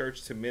to your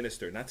church to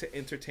minister, not to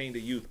entertain the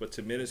youth, but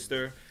to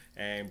minister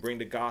and bring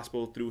the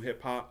gospel through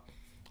hip hop,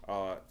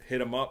 hit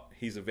him up.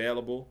 He's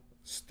available,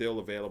 still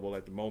available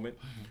at the moment.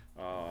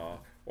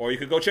 Or you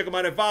could go check him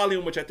out at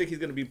Volume, which I think he's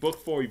going to be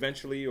booked for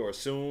eventually or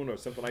soon or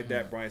something like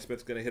that. Brian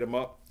Smith's going to hit him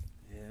up.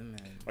 Yeah,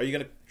 man. Are you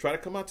going to try to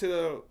come out to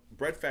the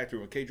Bread Factory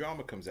when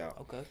K-Drama comes out?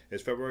 Okay.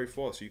 It's February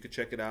 4th, so you could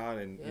check it out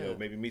and you know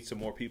maybe meet some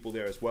more people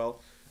there as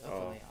well.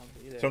 I'll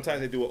be there. Sometimes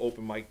they do an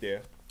open mic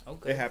there.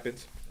 Okay. It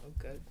happens.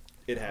 Okay.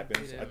 It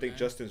happens. there, I think man.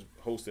 Justin's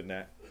hosting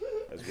that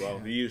as well.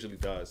 He usually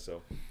does,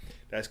 so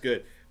that's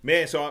good.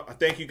 Man, so I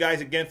thank you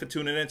guys again for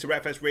tuning in to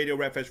RapFest Radio,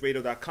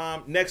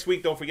 rapfestradio.com. Next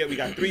week, don't forget, we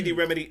got 3D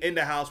Remedy in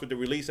the house with the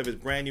release of his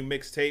brand new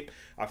mixtape.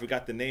 I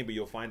forgot the name, but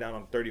you'll find out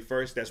on the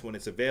 31st. That's when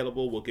it's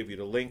available. We'll give you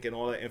the link and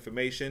all that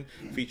information,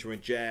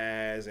 featuring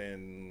Jazz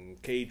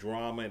and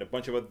K-Drama and a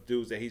bunch of other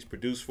dudes that he's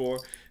produced for.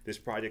 This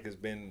project has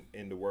been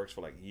in the works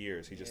for like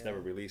years. He just never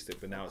released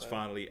it, but now it's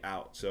finally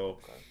out. So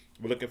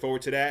we're looking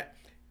forward to that.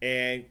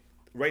 And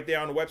right there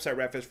on the website,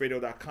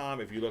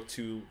 rapfestradio.com, if you look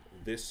to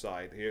this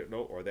side here,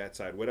 or that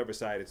side, whatever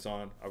side it's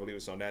on, I believe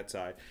it's on that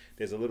side,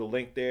 there's a little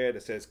link there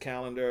that says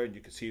calendar, and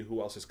you can see who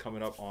else is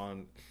coming up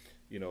on,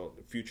 you know,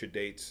 future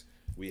dates.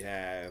 We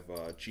have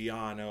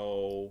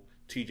Giano,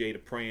 TJ the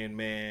Praying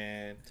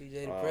Man.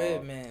 TJ the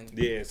Praying Man.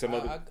 Yeah, some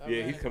other.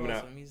 Yeah, he's coming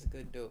out. He's a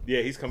good dude.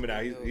 Yeah, he's coming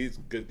out. He's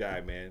a good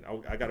guy, man.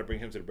 I got to bring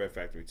him to the Bread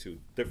Factory too.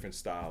 Different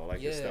style. I like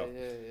his stuff.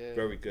 Yeah.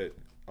 Very good.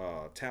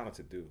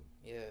 Talented dude.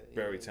 Yeah.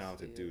 Very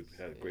talented dude.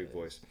 Had a great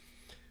voice.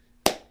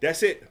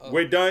 That's it.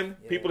 We're done.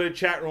 Yeah. People in the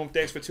chat room,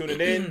 thanks for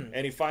tuning in.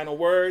 Any final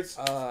words?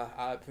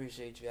 I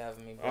appreciate you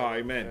having me, brother. Oh,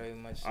 amen. Very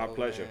much so, Our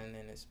pleasure. man,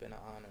 and it's been an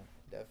honor,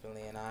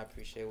 definitely. And I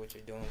appreciate what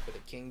you're doing for the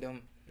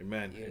kingdom.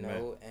 Amen. You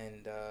know,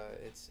 and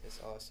it's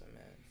awesome,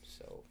 man.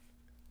 So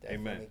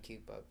definitely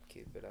keep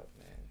it up,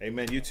 man.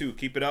 Amen. You too.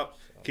 Keep it up.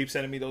 Keep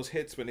sending me those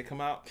hits when they come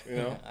out. You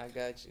know, I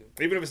got you.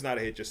 Even if it's not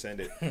a hit, just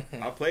send it.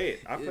 I'll play it.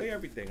 I play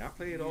everything. I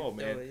play it all,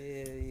 man.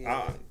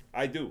 Yeah.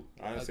 I do.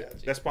 Honestly,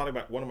 that's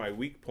probably one of my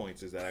weak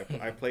points is that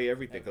I play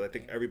everything because I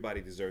think everybody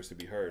deserves to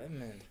be heard.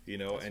 Amen. You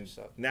know, and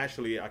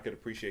naturally I could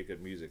appreciate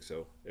good music.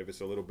 So if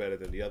it's a little better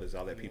than the others,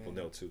 I'll let people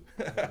know too.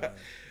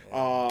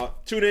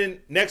 Tune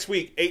in next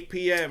week, 8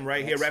 p.m.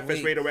 right here,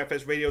 Rapfest Radio,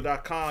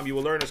 rapfestradio.com. You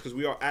will learn us because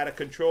we are out of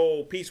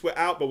control. Peace, we're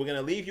out, but we're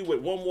gonna leave you with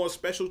one more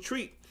special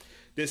treat.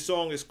 This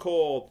song is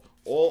called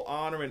 "All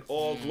Honor and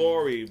All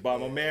Glory" by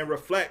my man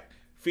Reflect,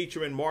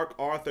 featuring Mark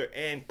Arthur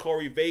and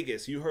Corey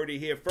Vegas. You heard it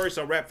here first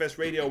on Rapfest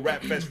Radio,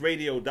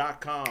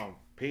 rapfestradio.com.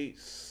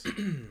 Peace.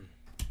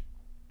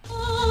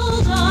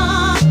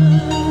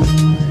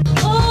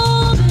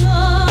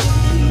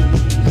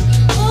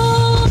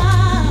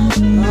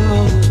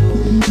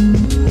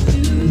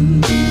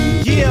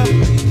 Yeah,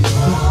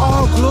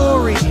 all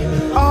glory,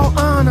 all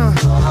honor,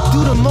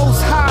 do the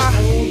Most High.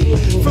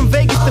 From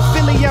Vegas to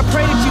Philly, I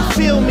pray that you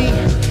feel me.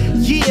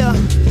 Yeah.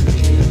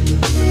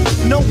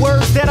 No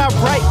words that I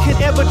write could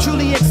ever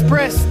truly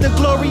express the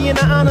glory and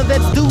the honor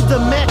that's due the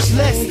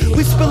matchless.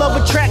 We spill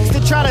over tracks to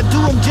try to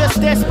do them just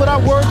this, but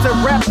our words are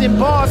wrapped in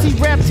bars. He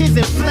wrapped his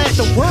in flesh.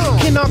 The world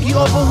can argue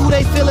over who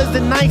they feel is the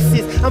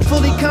nicest. I'm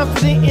fully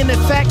confident in the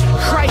fact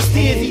Christ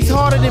is. He's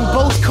harder than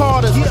both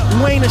Carters.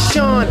 Wayne or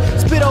Sean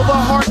spit over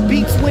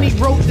heartbeats when he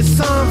wrote the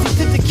Psalms.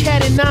 He took the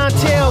cat in 9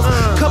 tails,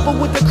 coupled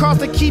with the cross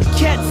to keep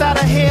cats out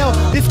of hell.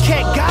 This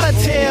cat gotta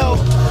tell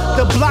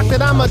the block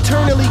that I'm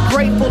eternally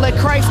grateful that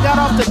Christ got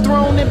off the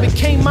throne and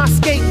became my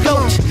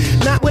scapegoat.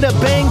 Not with a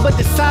bang, but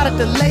decided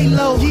to lay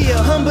low.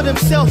 Humbled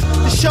himself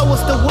to show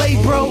us the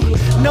way, bro.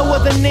 No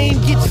other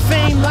name gets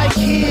fame like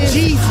his.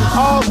 Jesus,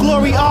 all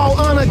glory, all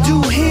honor,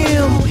 do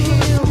him.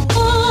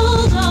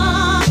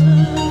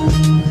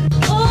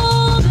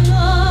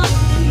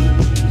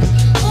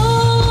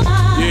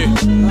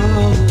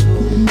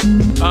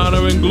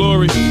 Honor and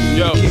glory,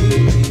 yo.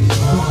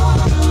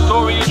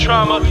 Story and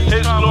trauma,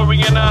 his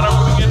glory and honor.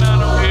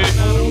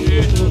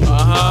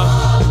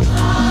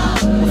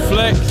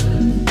 Reflect,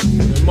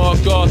 and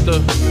Mark Arthur,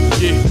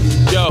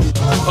 yo.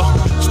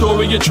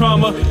 Story of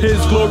trauma,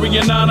 his glory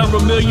and honor.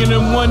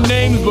 1,000,001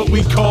 names, but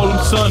we call him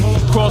son.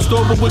 Crossed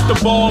over with the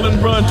ball and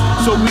run,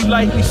 so we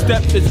lightly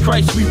stepped as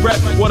Christ we rep.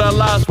 What our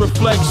lives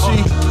reflect,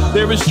 see.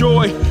 There is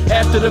joy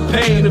after the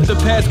pain if the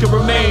past can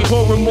remain.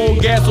 Pouring more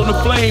gas on the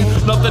flame,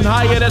 nothing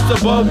higher that's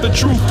above the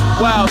truth.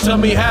 Wow, tell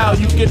me how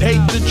you can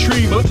hate the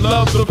tree but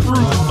love the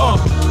fruit.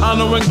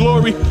 Honor and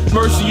glory,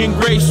 mercy and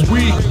grace,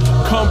 we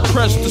come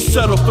pressed to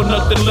settle for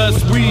nothing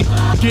less. We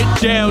get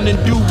down and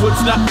do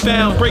what's not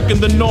found, breaking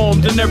the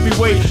norms in every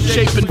way,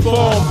 shape and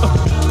form.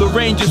 The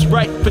range is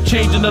right for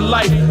changing the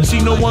life.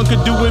 See, no one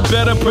could do it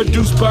better.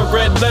 Produced by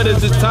red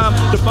letters. It's time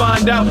to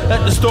find out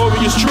that the story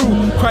is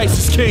true. Christ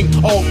is king.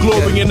 All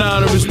glory and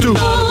honor is due.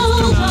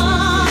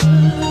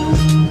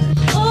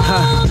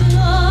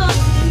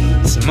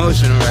 It's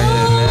emotional right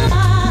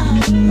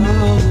here,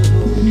 man.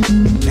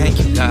 Thank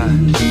you, God.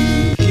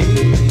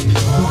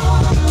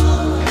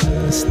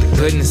 It's the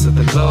goodness of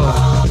the Lord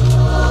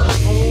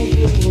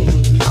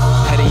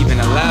that even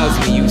allows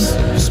me. You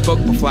spoke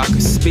before I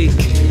could speak.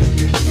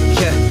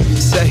 Yeah,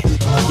 say,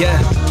 yeah.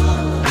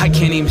 I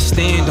can't even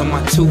stand on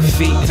my 2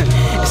 feet.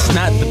 It's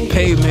not the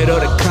pavement or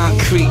the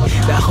concrete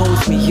that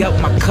holds me up.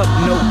 My cup,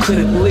 no,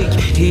 couldn't leak.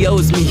 He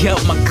owes me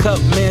up my cup,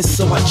 man,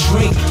 so I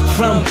drink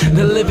from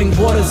the living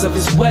waters of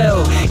his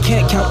well.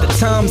 Can't count the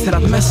times that I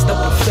messed up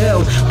and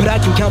failed, but I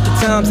can count the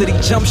times that he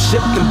jumped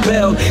ship and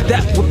bailed.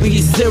 That would be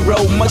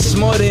 0, much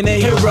more than a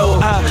hero.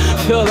 I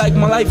feel like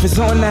my life is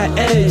on that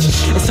edge.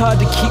 It's hard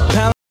to keep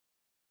balance.